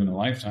people will do in a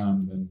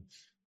lifetime, then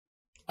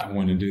I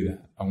want to do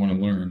that. I want to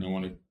learn. I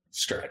want to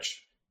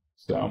stretch.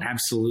 So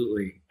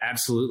absolutely.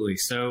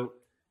 So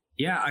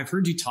yeah, I've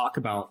heard you talk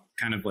about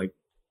kind of like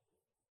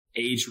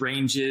age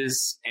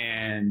ranges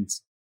and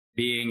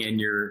being in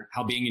your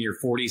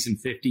 40s and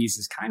 50s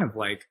is kind of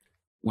like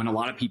when a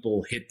lot of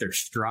people hit their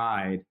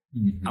stride.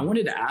 Mm-hmm. I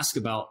wanted to ask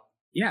about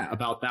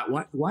about that.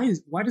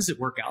 Why does it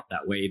work out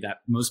that way, that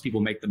most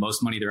people make the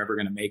most money they're ever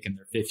going to make in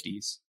their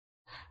 50s?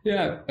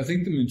 Yeah, I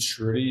think the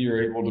maturity,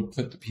 you're able to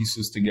put the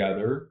pieces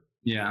together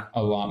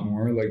a lot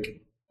more.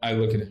 Like, I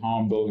look at how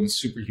I'm building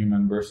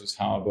Superhuman versus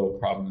how I build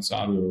Providence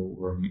Auto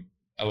or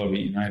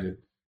Elevate United.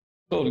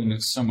 Building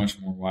it so much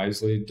more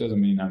wisely. It doesn't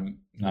mean I'm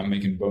not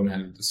making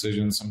boneheaded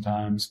decisions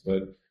sometimes,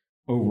 but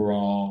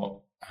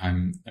overall,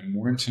 I'm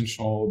more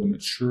intentional. The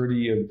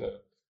maturity of the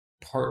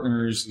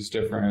partners is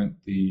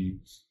different. The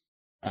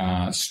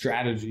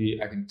strategy,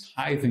 I can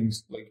tie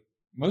things. Like,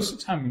 most of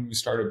the time when we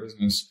start a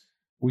business,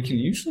 we can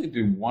usually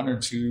do one or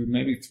two,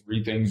 maybe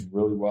three things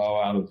really well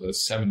out of the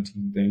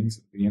 17 things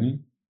at the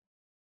beginning.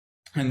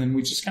 And then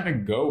we just kind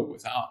of go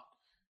without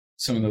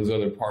some of those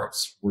other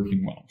parts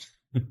working well.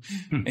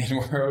 And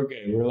we're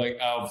okay. We're like,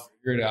 I'll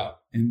figure it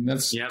out. And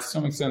that's, to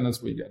some extent,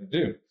 that's what you got to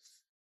do.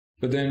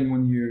 But then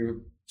when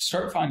you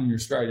start finding your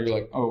stride, you're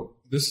like, oh,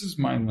 this is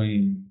my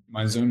lane,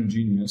 my zone of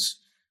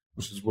genius,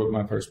 which is what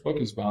my first book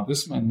is about.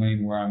 This is my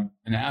lane where I'm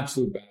an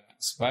absolute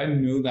badass. If I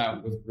know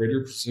that with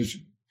greater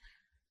precision,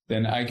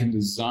 then I can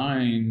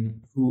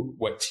design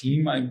what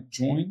team I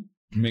join,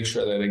 make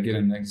sure that I get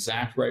in the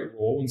exact right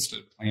role instead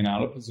of playing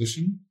out of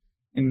position.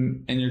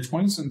 In your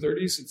 20s and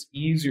 30s, it's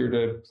easier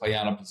to play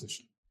out of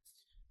position.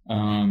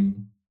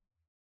 And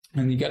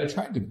you got to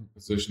try different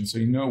positions so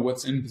you know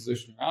what's in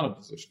position or out of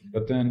position.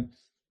 But then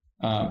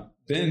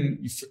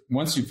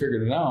once you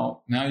figured it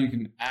out, now you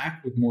can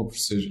act with more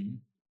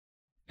precision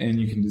and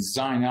you can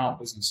design out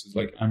businesses.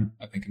 Like,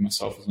 I think of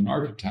myself as an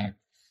architect.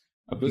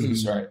 A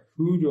business, right?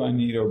 Who do I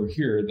need over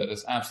here that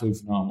is absolutely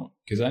phenomenal?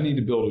 Because I need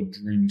to build a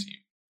dream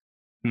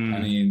team.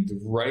 I need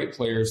the right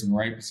players in the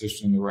right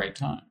position in the right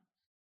time.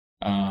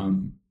 I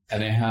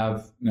didn't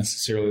have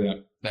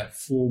necessarily that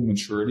full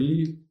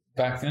maturity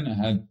back then. I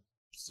had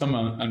some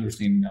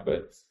understanding of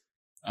it,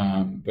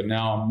 but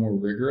now I'm more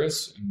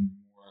rigorous and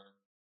more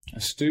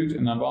astute.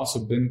 And I've also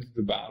been through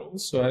the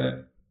battles, so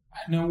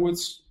I know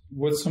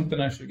what's something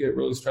I should get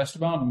really stressed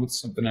about and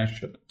what's something I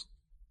shouldn't.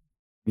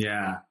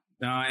 Yeah.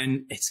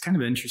 And it's kind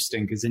of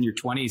interesting because in your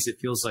 20s, it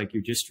feels like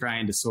you're just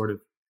trying to sort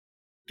of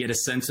get a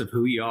sense of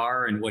who you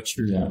are and what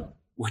you're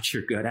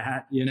good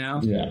at, you know?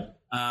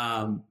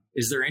 Yeah.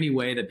 Is there any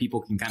way that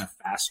people can kind of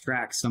fast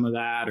track some of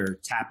that or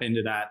tap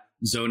into that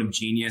zone of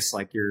genius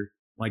like you're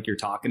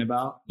talking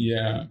about?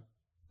 Yeah.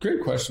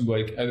 Great question,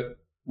 Blake.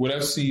 What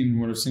I've seen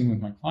with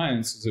my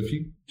clients is if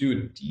you do a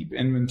deep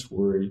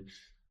inventory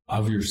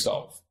of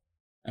yourself,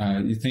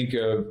 you think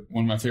of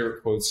one of my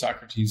favorite quotes.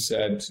 Socrates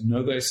said, "To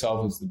know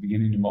thyself is the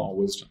beginning of all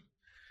wisdom."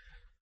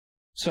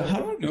 So how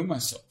do I know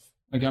myself?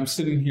 Like, I'm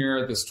sitting here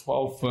at this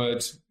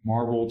 12-foot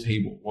marble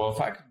table. Well, if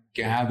I could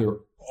gather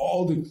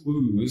all the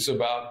clues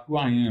about who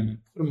I am and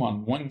put them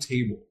on one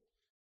table,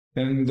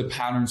 then the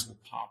patterns will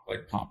pop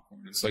like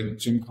popcorn. It's like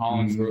Jim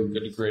Collins wrote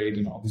Good to Great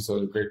and all these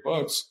other great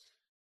books.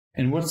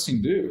 And what does he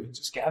do? He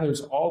just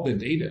gathers all the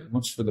data and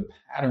looks for the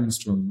patterns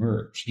to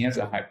emerge. He has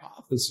a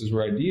hypothesis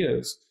or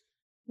ideas.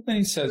 But then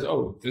he says,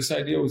 oh, this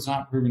idea was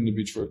not proven to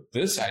be true.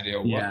 This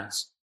idea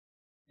was.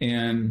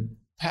 And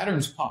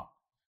patterns pop.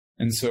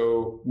 And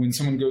so when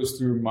someone goes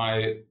through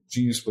my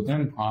Genius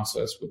Within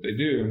process, what they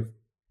do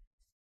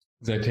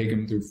is I take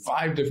them through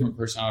 5 different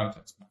personality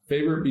tests. My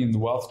favorite being the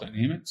wealth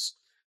dynamics.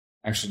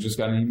 I actually just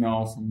got an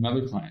email from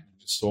another client who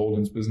just sold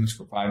his business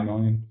for $5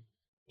 million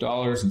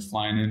and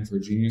flying in for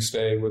a Genius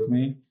Day with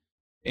me.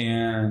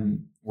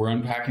 And we're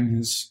unpacking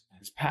his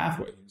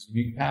pathway, his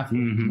unique pathway.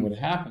 And what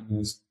happened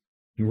is,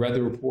 he read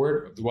the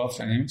report of the wealth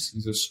dynamics.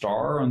 He's a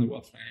star on the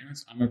wealth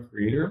dynamics. I'm a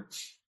creator.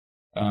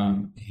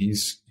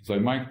 He's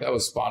like, Mike, that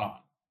was spot on.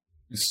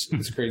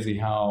 It's crazy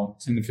how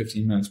 10 to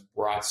 15 minutes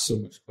brought so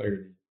much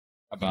clarity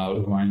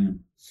about who I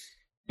am.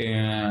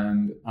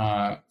 And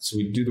so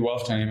we do the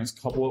wealth dynamics,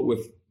 couple it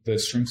with the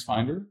Strengths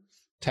Finder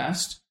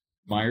test,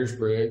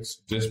 Myers-Briggs,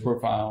 DISC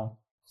profile,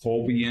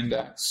 Colby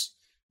index,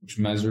 which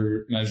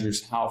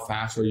measures how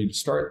fast are you to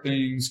start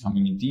things, how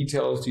many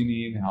details do you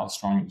need, how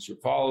strong is your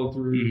follow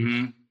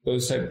through,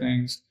 those type of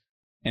things,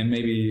 and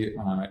maybe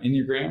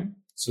Enneagram.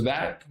 So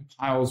that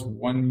compiles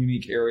one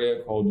unique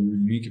area called your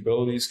unique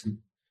abilities.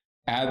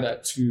 Add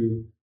that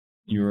to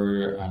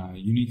your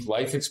unique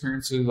life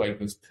experiences, like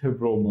those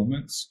pivotal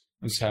moments.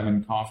 I was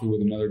having coffee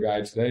with another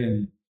guy today,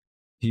 and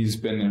he's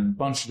been in a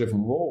bunch of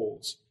different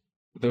roles.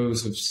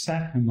 Those have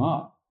set him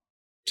up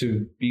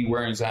to be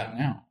where he's at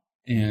now.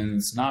 And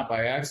it's not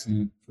by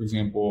accident, for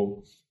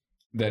example,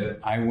 that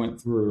I went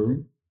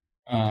through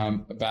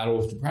a battle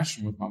of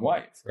depression with my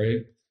wife,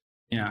 right?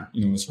 Yeah.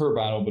 It was her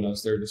battle, but I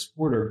was there to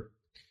support her.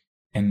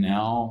 And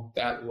now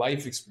that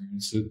life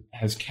experience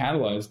has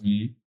catalyzed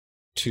me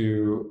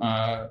to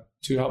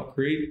help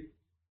create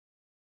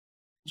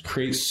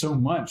so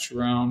much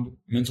around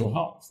mental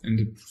health and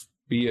to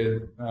be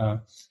a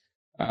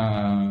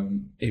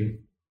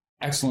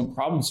excellent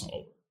problem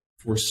solver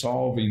for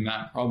solving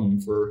that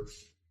problem for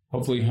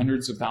hopefully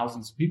hundreds of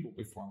thousands of people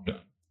before I'm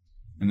done.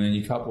 And then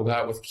you couple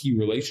that with key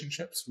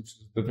relationships, which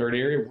is the third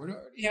area. We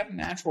already have a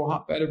natural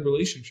hotbed of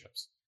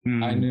relationships.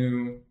 I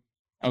knew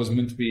I was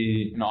meant to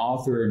be an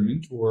author and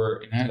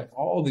mentor, and I had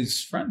all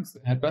these friends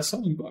that had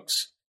best-selling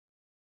books.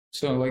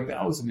 So like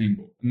that was an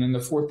angle. And then the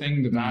fourth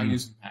thing, the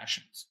values and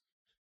passions.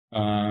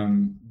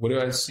 What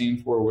do I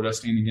stand for? What do I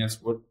stand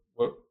against?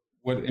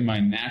 What am I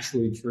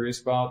naturally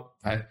curious about?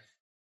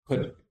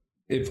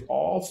 If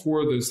all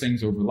four of those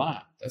things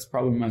overlap, that's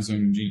probably my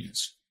zone of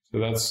genius. So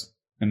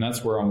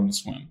that's where I want to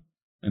swim.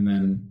 And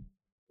then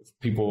if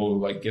people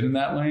like get in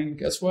that lane,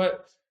 guess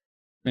what?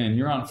 Man,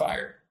 you're on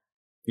fire.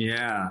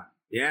 Yeah.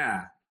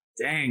 Yeah.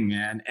 Dang,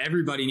 man.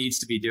 Everybody needs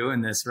to be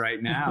doing this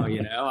right now.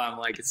 I'm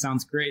like, it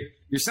sounds great.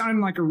 You're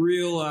sounding like a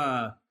real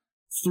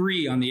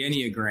 3 on the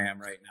Enneagram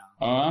right now.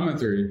 Oh, I'm a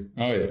 3.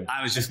 Oh yeah.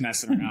 I was just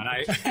messing around.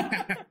 I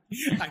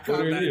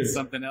caught that in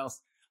something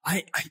else.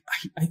 I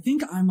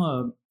think I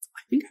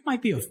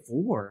might be a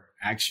 4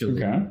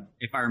 actually. Okay.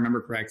 If I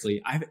remember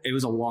correctly. It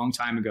was a long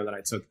time ago that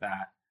I took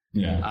that.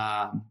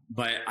 Yeah.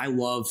 But I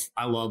love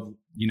I've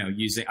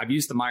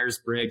used the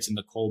Myers-Briggs and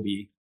the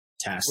Colby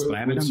test. But I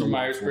haven't done the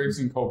Myers-Briggs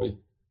and Colby.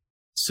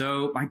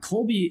 So my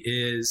Colby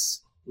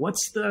is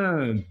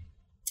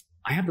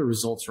I have the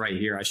results right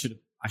here. I should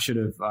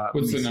have.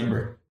 What's the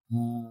number?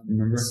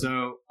 Remember?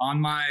 So on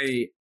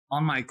my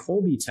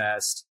Colby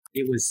test,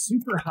 it was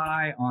super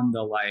high on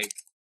the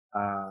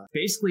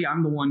basically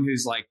I'm the one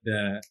who's like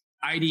the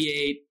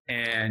ideate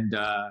and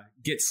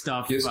get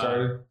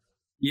started.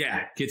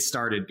 Yeah, get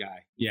started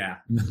guy. Yeah.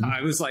 Mm-hmm.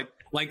 I was like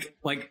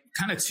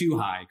kind of too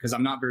high because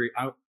I'm not very.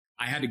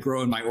 I had to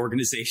grow in my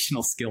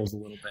organizational skills a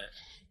little bit.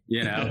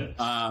 Yeah.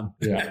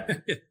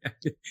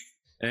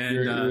 And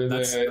you're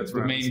that's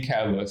the main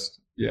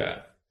catalyst. Yeah.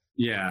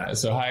 Yeah.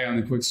 So high on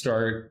the quick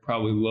start,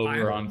 probably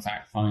lower on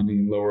fact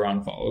finding, lower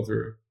on follow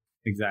through.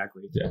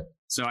 Exactly. Yeah.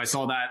 So I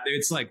saw that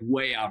it's like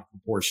way out of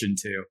proportion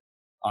too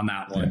on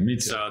that one. Yeah, me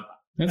too. So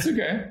that's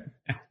okay.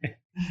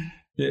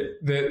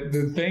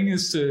 The thing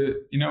is to,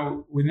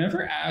 we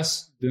never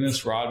asked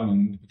Dennis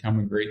Rodman to become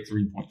a great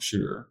 3-point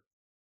shooter.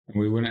 And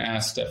we wouldn't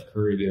ask Steph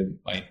Curry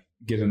to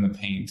get in the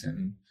paint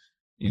and,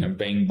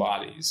 bang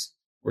bodies,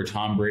 where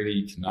Tom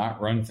Brady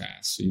cannot run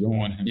fast. So you don't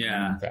want him to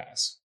run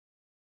fast.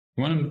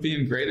 You want him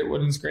being great at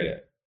what he's great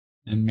at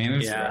and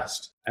manage the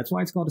rest. That's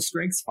why it's called a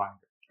strengths finder,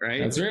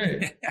 right? That's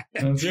right.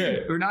 That's right.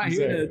 We're not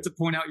here to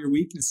point out your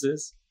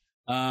weaknesses.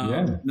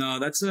 No,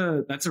 that's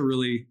a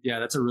really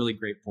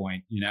great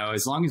point.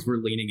 As long as we're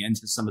leaning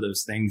into some of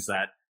those things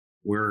that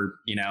we're,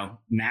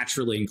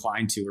 naturally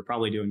inclined to, we're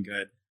probably doing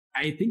good.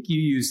 I think you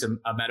used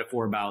a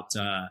metaphor about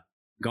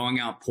going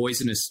out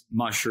poisonous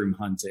mushroom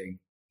hunting.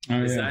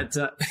 Oh, Is that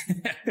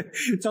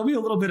tell me a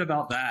little bit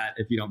about that,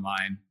 if you don't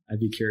mind. I'd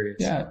be curious.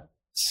 Yeah.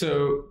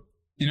 So,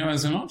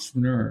 as an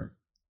entrepreneur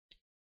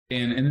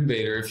and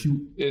innovator,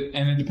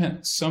 and it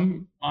depends.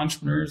 Some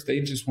entrepreneurs, they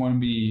just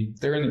want to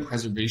they're in the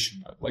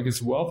preservation mode. Like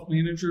as a wealth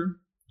manager,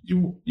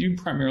 you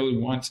primarily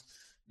want,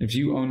 if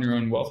you own your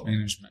own wealth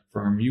management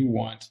firm, you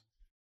want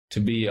to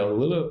be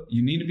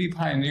you need to be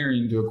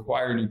pioneering to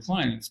acquire new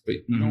clients, but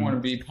you don't want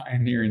to be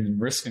pioneering and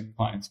risking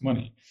clients'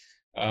 money.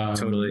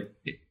 Totally.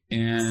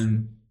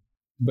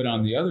 But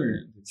on the other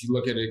end, if you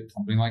look at a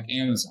company like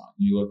Amazon,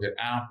 you look at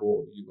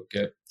Apple, you look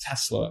at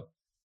Tesla,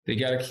 they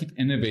got to keep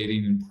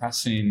innovating and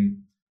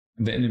pressing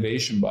the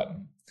innovation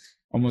button,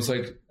 almost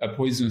like a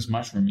poisonous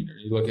mushroom eater.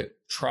 You look at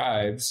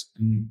tribes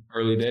in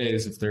early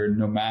days, if they're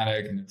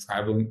nomadic and they're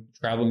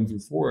traveling through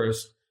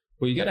forests,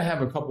 well, you got to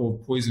have a couple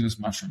of poisonous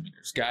mushroom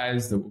eaters,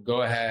 guys that will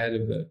go ahead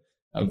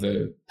of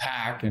the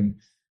pack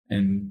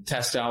and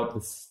test out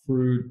the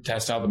fruit,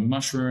 test out the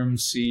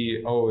mushrooms,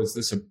 see, is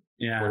this a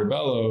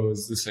portobello?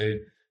 Is this a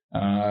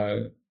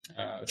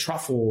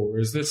truffle? Or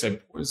is this a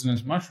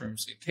poisonous mushroom?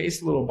 So you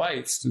taste little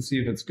bites to see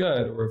if it's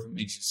good or if it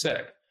makes you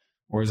sick.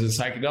 Or is it a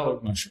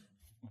psychedelic mushroom?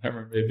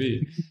 Whatever it may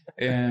be.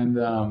 And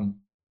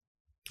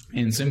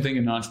same thing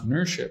in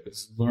entrepreneurship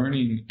is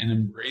learning and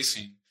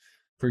embracing.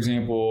 For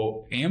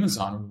example,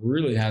 Amazon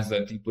really has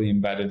that deeply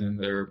embedded in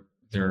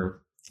their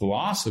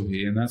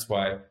philosophy. And that's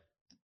why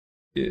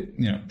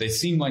they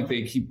seem like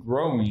they keep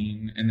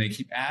growing and they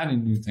keep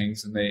adding new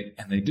things, and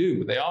they do.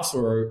 But they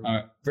also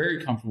are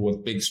very comfortable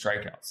with big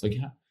strikeouts. Like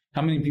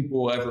how many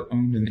people ever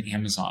owned an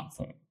Amazon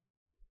phone?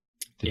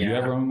 Did you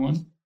ever own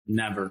one?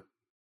 Never.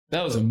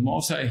 That was a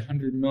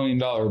multi-$100 million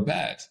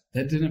bet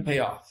that didn't pay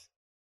off.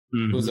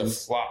 Mm-hmm. It was a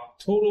flop,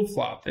 total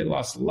flop. They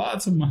lost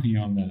lots of money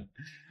on that.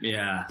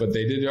 Yeah. But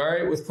they did all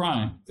right with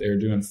Prime. They're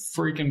doing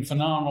freaking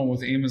phenomenal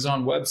with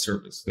Amazon Web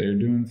Service. They're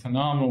doing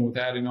phenomenal with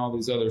adding all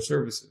these other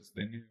services.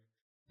 They knew,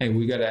 hey,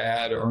 we got to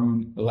add our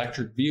own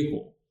electric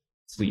vehicle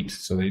fleet.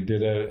 So they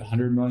did a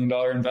 $100 million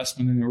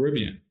investment in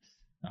Rivian.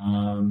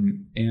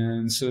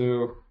 And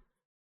so,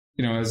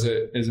 as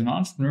an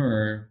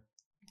entrepreneur,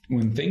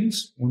 when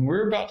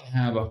we're about to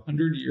have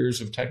 100 years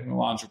of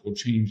technological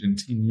change in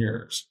 10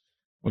 years,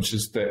 which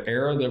is the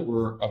era that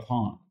we're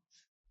upon,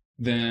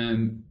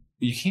 then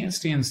you can't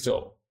stand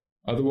still.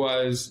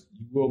 Otherwise,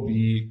 you will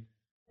be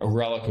a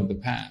relic of the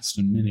past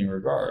in many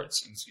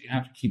regards. And so you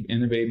have to keep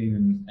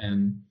innovating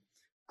and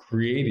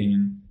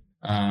creating.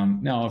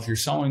 Now, if you're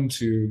selling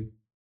to,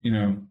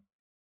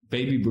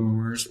 baby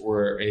boomers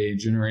or a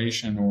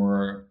generation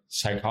or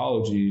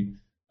psychology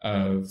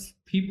of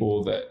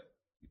people that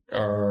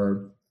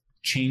are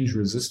change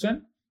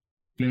resistant,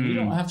 then you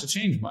don't have to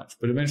change much,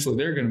 but eventually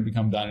they're going to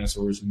become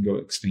dinosaurs and go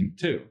extinct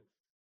too.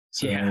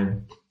 So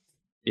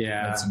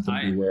that's something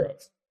to be aware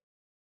of.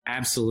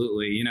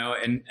 Absolutely.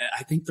 And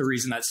I think the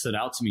reason that stood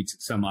out to me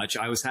so much,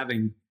 I was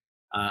having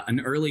an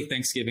early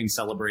Thanksgiving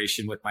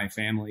celebration with my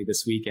family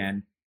this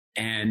weekend,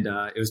 and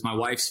it was my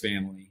wife's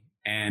family,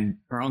 and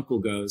her uncle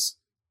goes,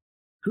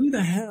 "Who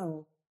the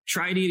hell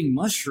tried eating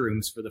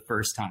mushrooms for the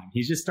first time?"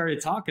 He just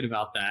started talking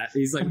about that.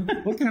 He's like,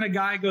 "What kind of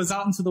guy goes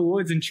out into the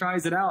woods and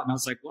tries it out?" And I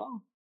was like,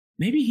 well,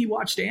 maybe he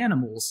watched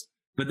animals.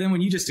 But then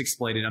when you just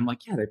explained it, I'm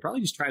like, yeah, they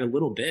probably just tried a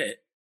little bit,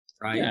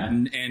 right? Yeah.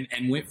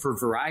 And went for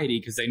variety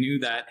because they knew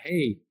that,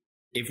 hey,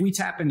 if we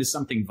tap into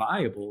something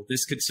viable,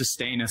 this could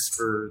sustain us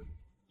for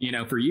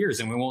years,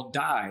 and we won't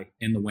die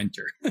in the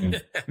winter.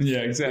 Yeah,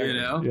 exactly.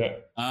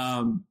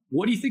 Yeah.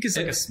 What do you think is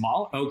like a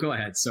small? Oh, go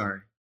ahead.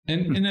 Sorry.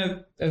 And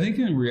I think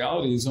in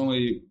reality is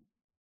only,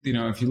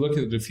 if you look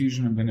at the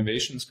diffusion of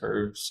innovations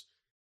curves,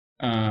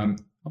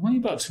 only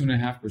about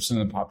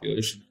 2.5% of the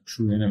population are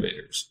true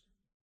innovators.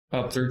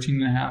 About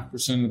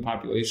 13.5% of the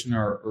population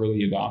are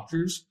early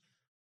adopters.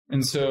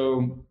 And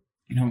so,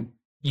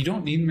 you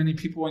don't need many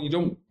people, and you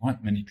don't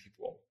want many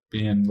people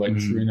being like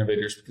true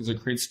innovators, because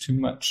it creates too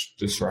much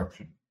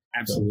disruption.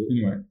 Absolutely. So,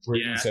 anyway, what are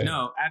you gonna say?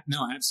 No,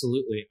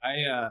 absolutely.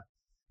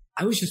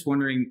 I was just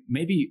wondering,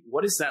 maybe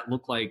what does that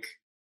look like?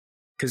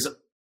 Because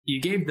you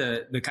gave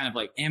the kind of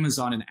like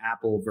Amazon and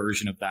Apple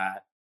version of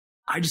that.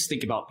 I just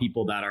think about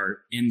people that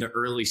are in the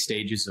early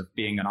stages of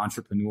being an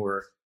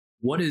entrepreneur.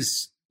 What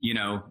is,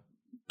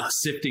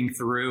 sifting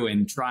through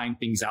and trying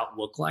things out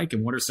look like?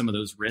 And what are some of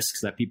those risks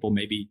that people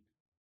maybe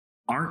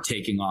aren't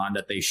taking on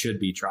that they should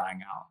be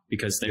trying out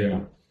because they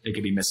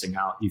could be missing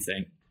out, you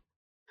think?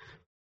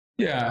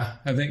 Yeah,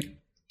 I think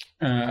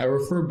I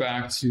refer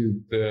back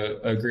to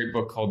a great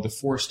book called The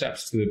 4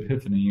 Steps to the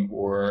Epiphany,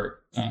 or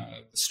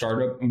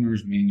Startup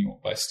Owner's Manual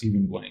by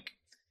Stephen Blank.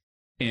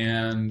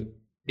 And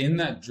in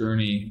that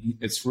journey,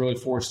 it's really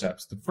 4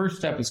 steps. The first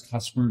step is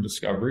customer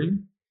discovery,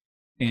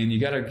 and you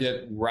got to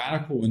get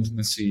radical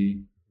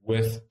intimacy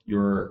with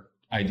your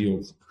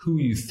who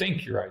you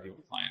think your ideal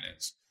client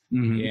is.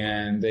 Mm-hmm.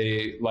 And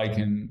they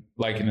liken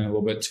it a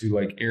little bit to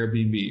like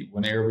Airbnb.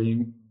 When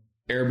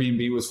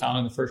Airbnb was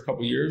founded in the first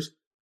couple of years,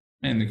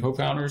 and the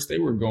co-founders, they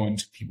were going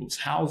to people's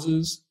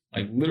houses,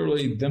 like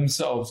literally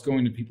themselves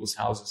going to people's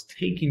houses,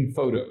 taking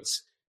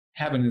photos,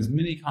 having as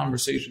many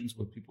conversations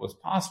with people as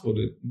possible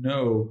to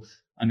know,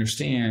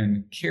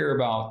 understand, care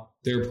about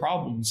their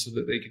problems so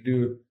that they could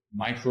do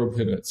micro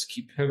pivots,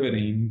 keep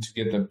pivoting to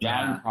get the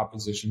value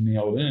proposition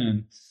nailed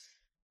in.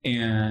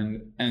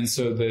 And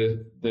so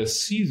the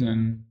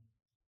season,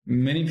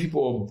 many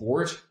people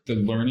abort the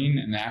learning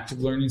and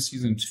active learning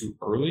season too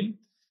early,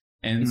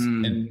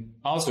 and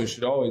also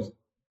should always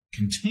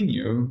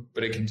continue,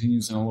 but it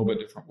continues in a little bit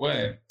different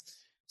way.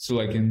 So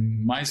like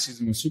in my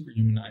season with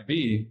Superhuman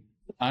IV,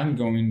 I'm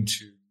going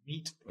to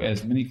meet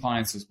as many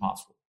clients as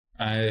possible.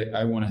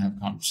 I want to have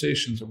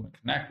conversations. I want to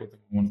connect with them.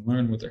 I want to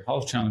learn what their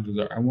health challenges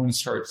are. I want to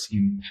start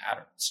seeing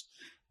patterns.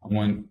 I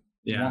want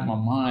my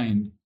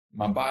mind,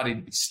 my body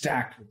to be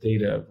stacked with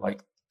data of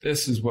like,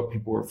 this is what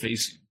people are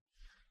facing.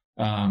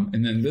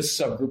 And then this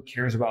subgroup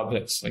cares about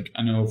this. Like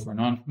I know for an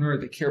entrepreneur,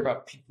 they care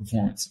about peak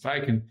performance. If I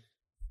can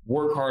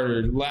work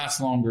harder,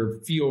 last longer,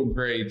 feel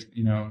great,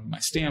 my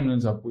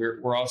stamina's up,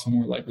 we're also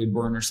more likely to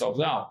burn ourselves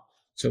out.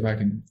 So if I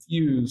can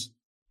fuse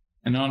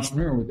an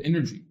entrepreneur with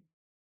energy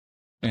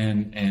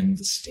and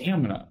the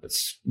stamina that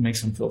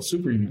makes them feel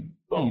superhuman,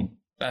 boom,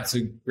 that's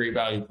a great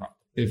value prop.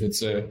 If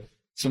it's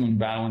someone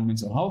battling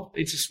mental health,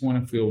 they just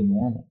want to feel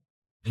normal.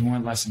 They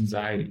want less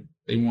anxiety.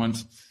 They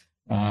want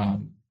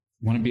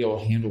to be able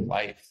to handle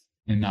life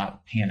and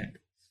not panic.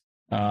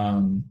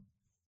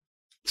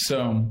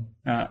 So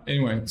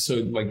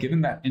like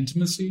getting that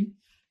intimacy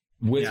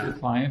with your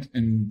client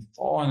and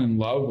falling in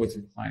love with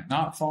your client,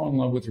 not falling in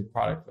love with your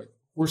product. Like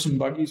Horse and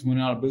Buggies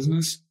went out of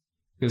business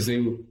because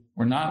they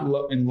were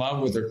not in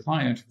love with their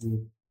client,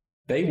 who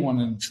they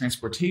wanted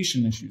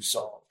transportation issues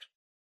solved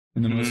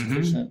in the most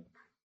efficient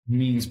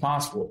means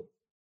possible.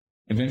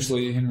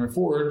 Eventually, Henry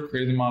Ford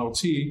created the Model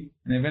T,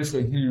 and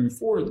eventually Henry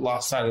Ford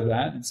lost sight of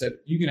that and said,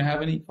 you can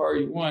have any car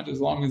you want as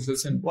long as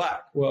it's in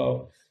black.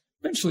 Well,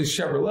 eventually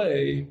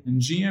Chevrolet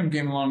and GM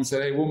came along and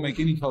said, hey, we'll make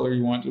any color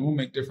you want, and we'll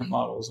make different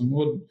models, and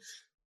we'll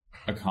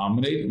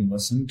accommodate and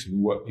listen to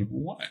what people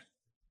want.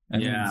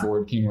 And then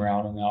Ford came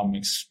around and now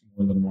makes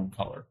more than one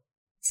color.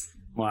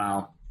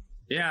 Wow.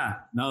 Yeah.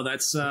 No,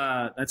 that's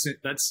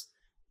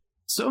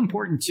so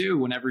important too,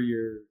 whenever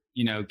you're,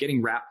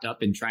 getting wrapped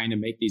up in trying to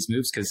make these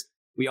moves, because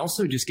we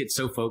also just get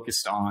so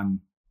focused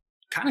on,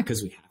 kind of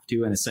because we have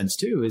to in a sense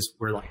too, is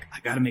we're like, I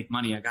got to make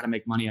money. I got to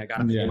make money. I got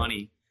to make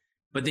money.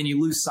 But then you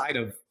lose sight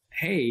of,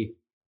 hey,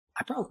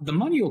 the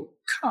money will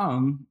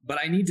come, but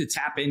I need to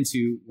tap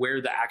into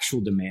where the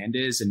actual demand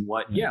is and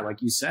what,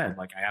 like you said,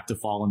 like I have to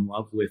fall in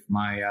love with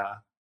my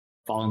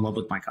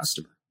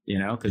customer,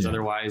 because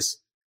otherwise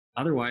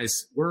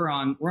Otherwise, we're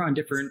on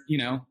different,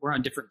 we're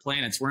on different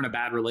planets. We're in a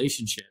bad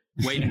relationship,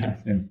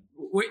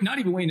 not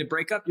even waiting to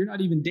break up. You're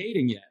not even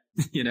dating yet,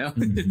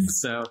 Mm-hmm.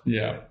 So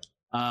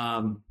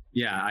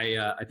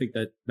I think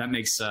that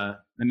makes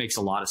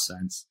a lot of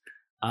sense.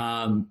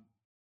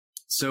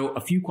 So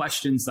a few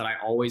questions that I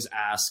always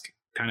ask,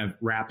 kind of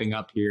wrapping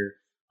up here.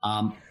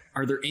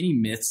 Are there any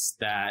myths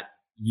that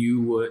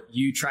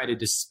you try to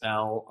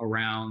dispel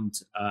around,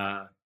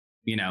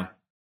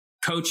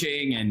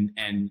 coaching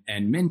and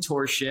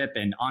mentorship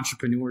and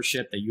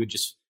entrepreneurship that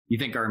you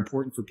think are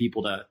important for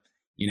people to,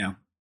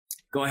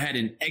 go ahead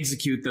and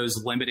execute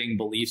those limiting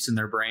beliefs in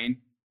their brain?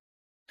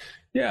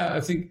 Yeah,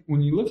 I think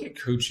when you look at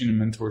coaching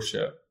and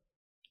mentorship,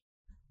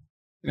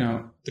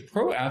 the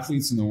pro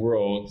athletes in the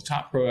world, the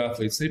top pro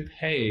athletes, they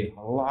pay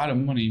a lot of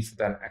money for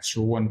that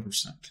extra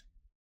 1%.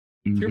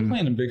 If you're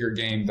playing a bigger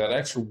game, that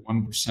extra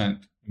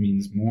 1%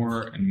 means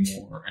more and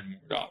more and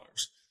more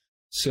dollars.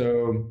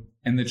 So,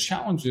 and the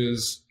challenge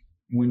is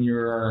when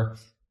you're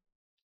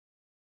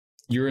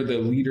the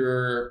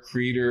leader,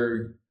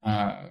 creator,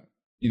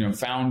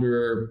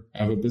 founder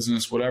of a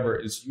business, whatever,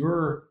 is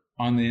you're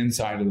on the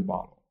inside of the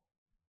bottle.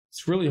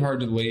 It's really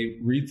hard to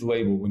read the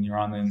label when you're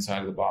on the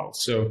inside of the bottle.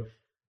 So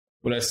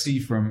what I see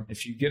from,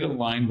 if you get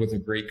aligned with a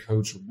great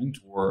coach or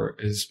mentor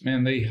is,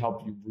 man, they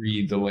help you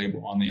read the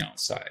label on the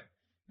outside.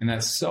 And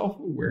that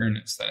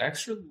self-awareness, that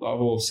extra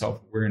level of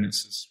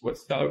self-awareness is what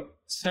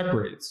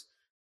separates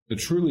the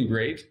truly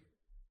great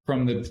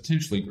from the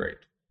potentially great.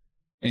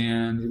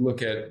 And you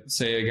look at,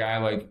 say, a guy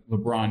like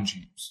LeBron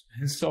James.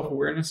 His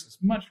self-awareness is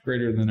much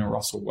greater than a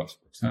Russell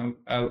Westbrook. So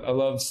I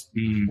love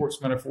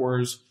sports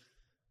metaphors,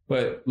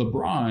 but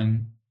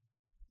LeBron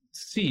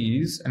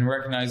sees and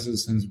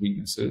recognizes his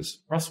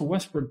weaknesses. Russell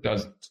Westbrook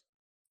doesn't.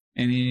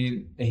 And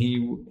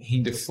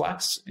he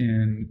deflects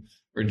and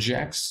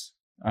rejects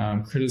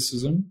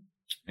criticism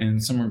in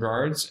some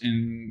regards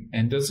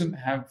and doesn't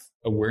have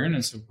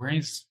awareness of where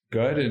he's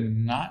good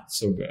and not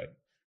so good.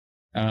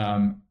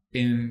 And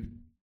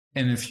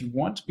if you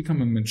want to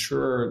become a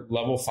mature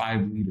level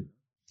 5 leader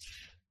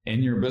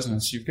in your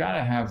business, you've got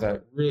to have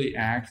that really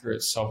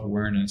accurate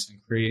self-awareness and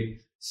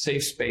create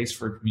safe space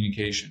for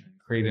communication and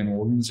create an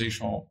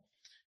organizational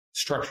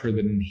structure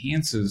that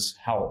enhances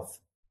health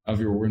of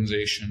your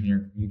organization, your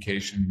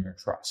communication, your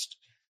trust.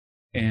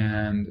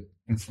 And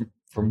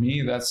for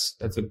me, that's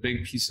a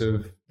big piece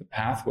of the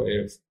pathway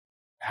of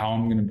how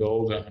I'm going to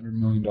build a $100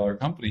 million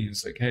company.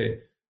 It's like, hey,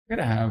 I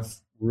got to have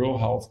real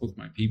health with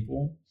my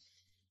people.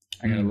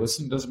 I'm going to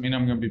listen. Doesn't mean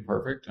I'm going to be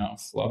perfect. And I'll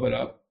flub it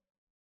up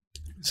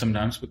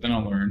sometimes, but then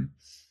I'll learn.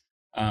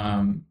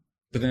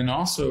 But then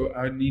also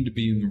I need to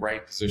be in the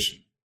right position.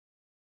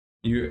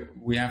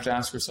 We have to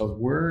ask ourselves,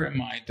 where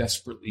am I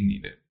desperately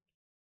needed?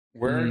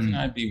 Where can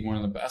I be one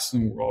of the best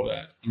in the world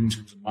at in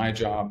terms of my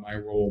job, my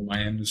role,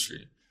 my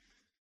industry?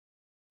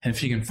 And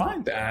if you can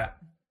find that,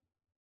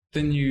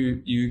 then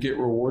you get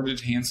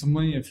rewarded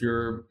handsomely if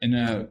you're in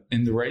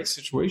the right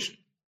situation.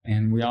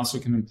 And we also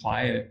can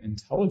apply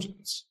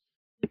intelligence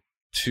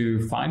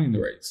to finding the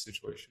right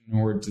situation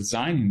or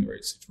designing the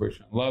right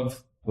situation. I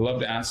love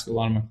to ask a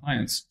lot of my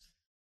clients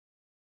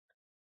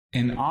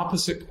an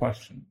opposite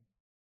question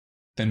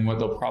than what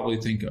they'll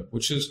probably think of,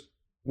 which is,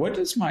 what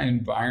does my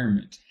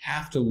environment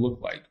have to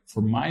look like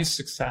for my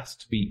success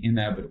to be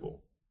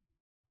inevitable?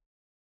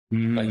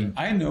 Like,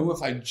 I know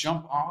if I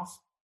jump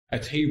off a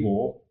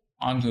table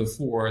onto the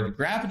floor, the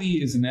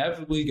gravity is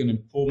inevitably going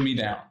to pull me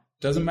down.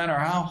 Doesn't matter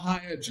how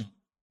high I jump,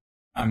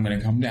 I'm going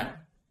to come down.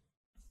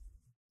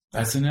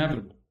 That's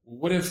inevitable.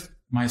 What if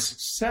my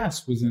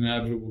success was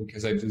inevitable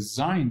because I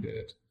designed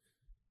it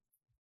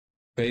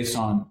based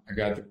on, I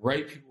got the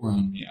right people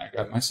around me, I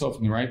got myself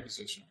in the right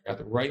position, I got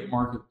the right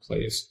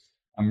marketplace,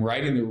 I'm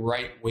riding the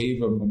right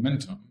wave of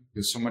momentum,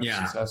 because so much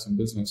success in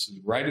business is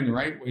riding the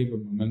right wave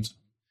of momentum.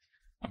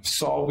 I'm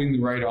solving the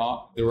right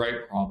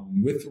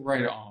problem with the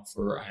right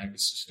offer. I have a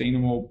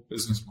sustainable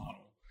business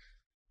model.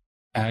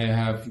 I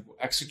have people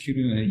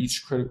executing at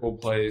each critical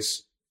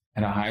place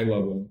at a high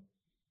level.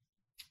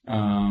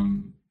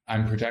 I'm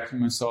protecting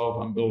myself.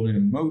 I'm building a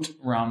moat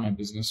around my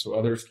business so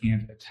others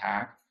can't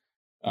attack,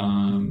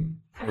 or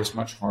it's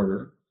much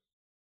harder.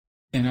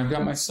 And I've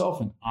got myself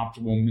in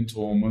optimal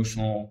mental,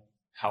 emotional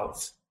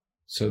health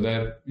so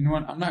that, you know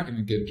what, I'm not going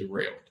to get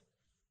derailed.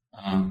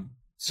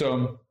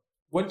 So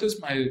what does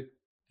my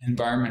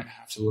environment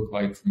have to look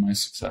like for my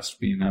success to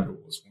be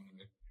inevitable is one of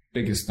the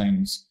biggest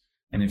things.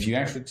 And if you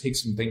actually take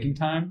some thinking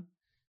time,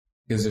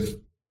 because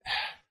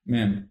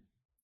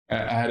I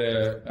had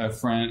a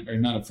friend, or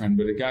not a friend,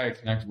 but a guy I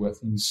connected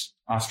with. He's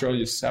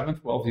Australia's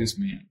 7th wealthiest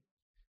man.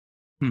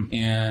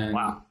 And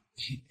wow.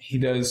 He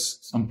does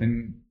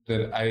something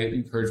that I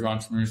encourage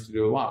entrepreneurs to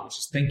do a lot, which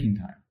is thinking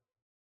time.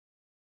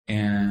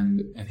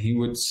 And he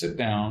would sit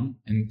down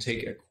and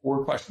take a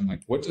core question,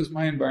 like, what does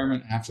my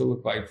environment have to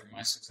look like for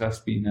my success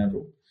to be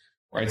inevitable?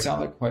 Writes out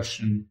that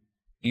question,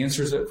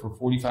 answers it for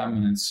 45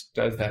 minutes,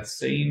 does that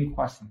same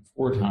question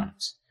 4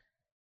 times.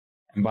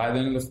 And by the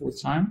end of the 4th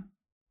time,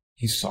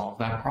 he solved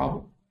that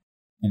problem.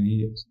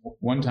 And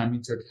one time he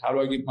took, how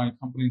do I get my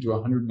company to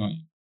 $100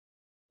 million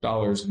in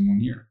 1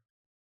 year?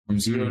 from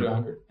 0 to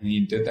 100. And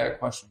he did that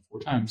question 4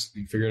 times.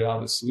 And he figured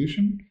out the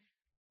solution.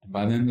 And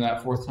by the end of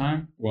that 4th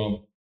time,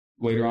 well,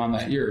 later on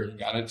that year, he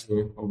got it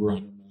to over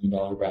 $100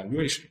 million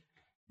valuation.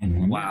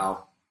 And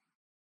wow.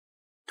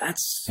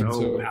 That's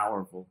so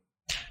powerful.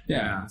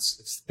 Yeah,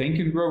 it's think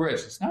and grow rich.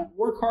 It's not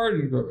work hard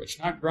and grow rich,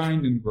 not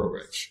grind and grow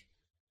rich.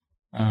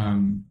 I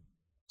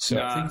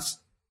think,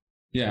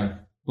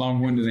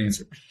 long-winded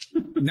answer.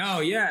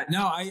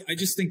 I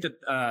just think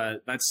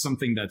that that's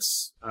something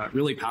that's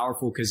really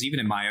powerful, because even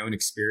in my own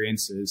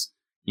experiences,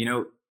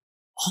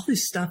 all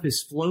this stuff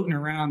is floating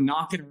around,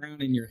 knocking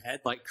around in your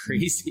head like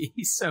crazy.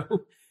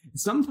 So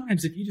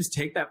sometimes if you just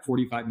take that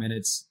 45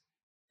 minutes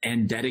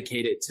and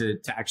dedicate it to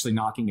actually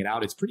knocking it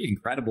out, it's pretty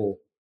incredible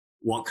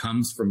what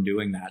comes from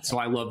doing that. So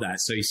I love that.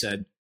 So you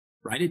said,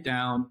 write it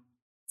down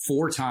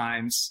 4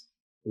 times,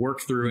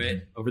 work through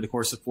it over the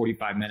course of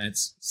 45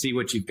 minutes, see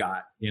what you've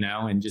got,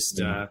 and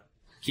just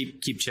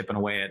keep chipping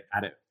away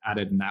at it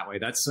in that way.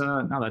 That's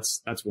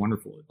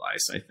wonderful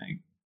advice, I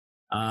think.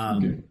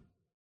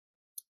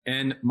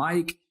 And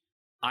Mike,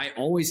 I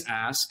always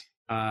ask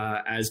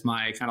as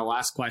my kind of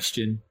last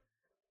question,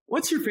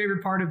 what's your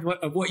favorite part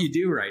of what you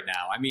do right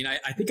now? I mean,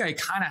 I think I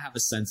kind of have a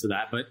sense of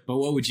that, but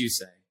what would you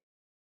say?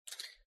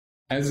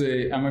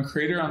 I'm a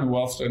creator on the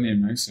Wealth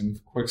Dynamics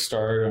and Quick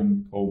Start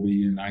on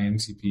Colby and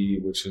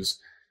INTP, which is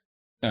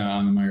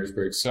on the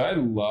Myers-Briggs. So I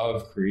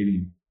love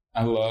creating.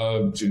 I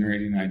love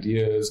generating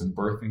ideas and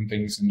birthing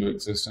things into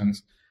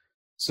existence.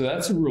 So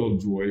that's a real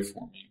joy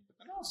for me. But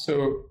then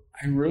also,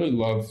 I really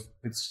love,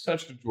 it's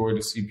such a joy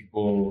to see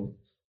people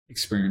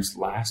experience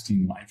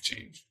lasting life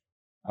change.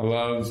 I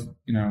love,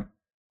 I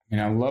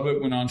love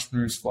it when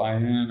entrepreneurs fly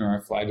in, or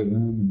I fly to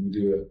them and we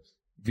do a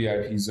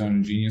VIP Zone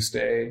of Genius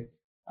Day,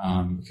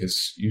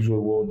 because usually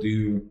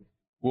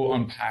we'll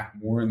unpack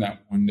more in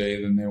that one day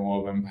than they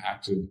will have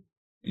impacted,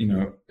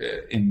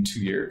 in 2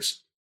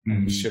 years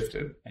and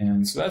shifted.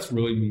 And so that's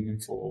really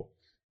meaningful,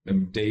 the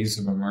days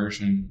of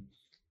immersion.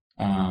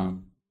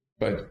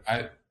 But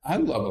I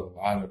love a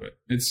lot of it.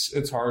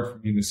 It's hard for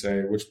me to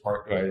say which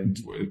part do I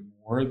enjoy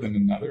more than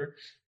another.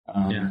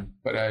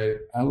 But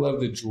I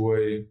love the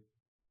joy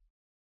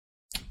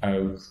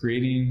of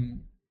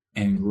creating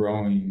and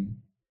growing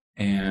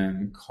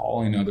and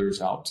calling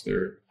others out to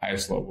their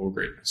highest level of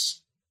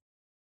greatness.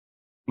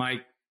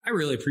 Mike, I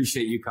really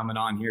appreciate you coming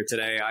on here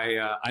today.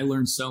 I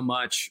learned so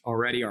much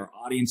already. Our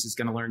audience is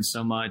going to learn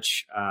so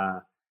much.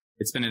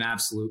 It's been an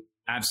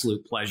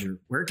absolute pleasure.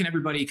 Where can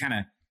everybody kind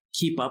of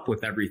keep up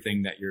with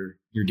everything that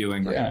you're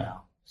doing right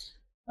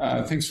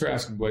now? Thanks for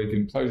asking, Blake,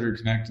 and pleasure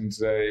connecting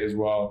today as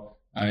well.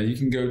 You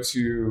can go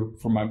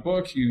for my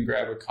book, you can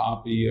grab a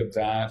copy of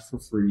that for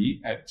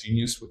free at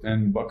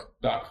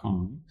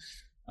geniuswithinbook.com,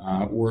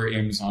 or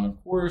Amazon,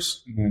 of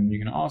course. And then you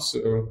can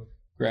also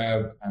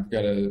I've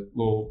got a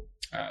little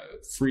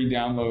free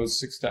download,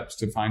 6 steps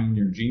to finding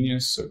your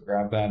genius. So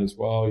grab that as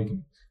well. You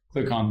can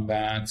click on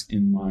that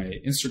in my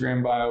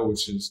Instagram bio,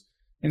 which is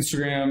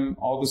Instagram.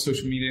 All the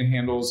social media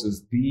handles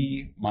is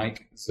the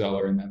Mike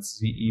Zeller, and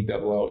that's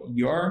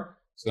Zeller.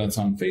 So that's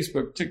on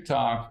Facebook,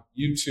 TikTok,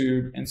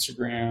 YouTube,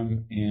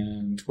 Instagram,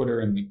 and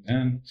Twitter and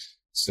LinkedIn.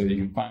 So you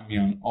can find me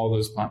on all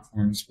those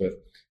platforms, but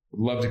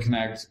would love to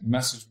connect.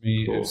 Message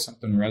me if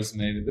something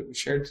resonated that we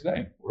shared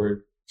today,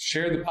 or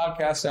share the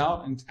podcast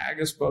out and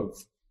tag us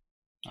both.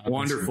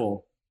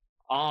 Wonderful.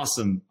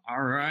 Awesome.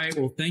 All right.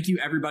 Well, thank you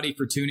everybody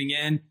for tuning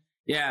in.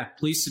 Yeah,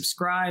 please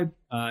subscribe,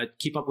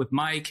 keep up with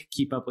Mike,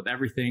 keep up with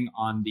everything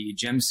on the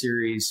Gem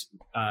Series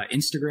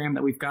Instagram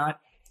that we've got.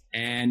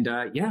 And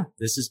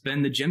this has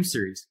been the Gem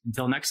Series.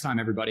 Until next time,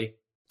 everybody.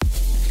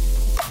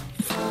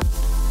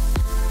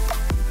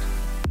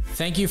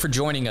 Thank you for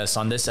joining us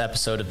on this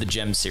episode of the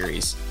Gem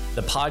Series,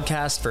 the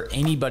podcast for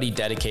anybody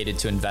dedicated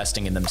to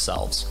investing in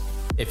themselves.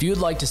 If you'd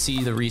like to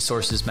see the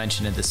resources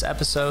mentioned in this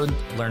episode,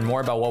 learn more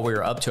about what we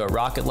are up to at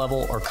Rocket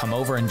Level, or come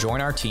over and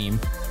join our team,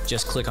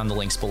 just click on the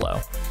links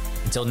below.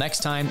 Until next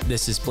time,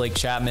 this is Blake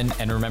Chapman,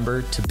 and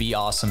remember to be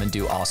awesome and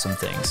do awesome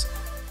things.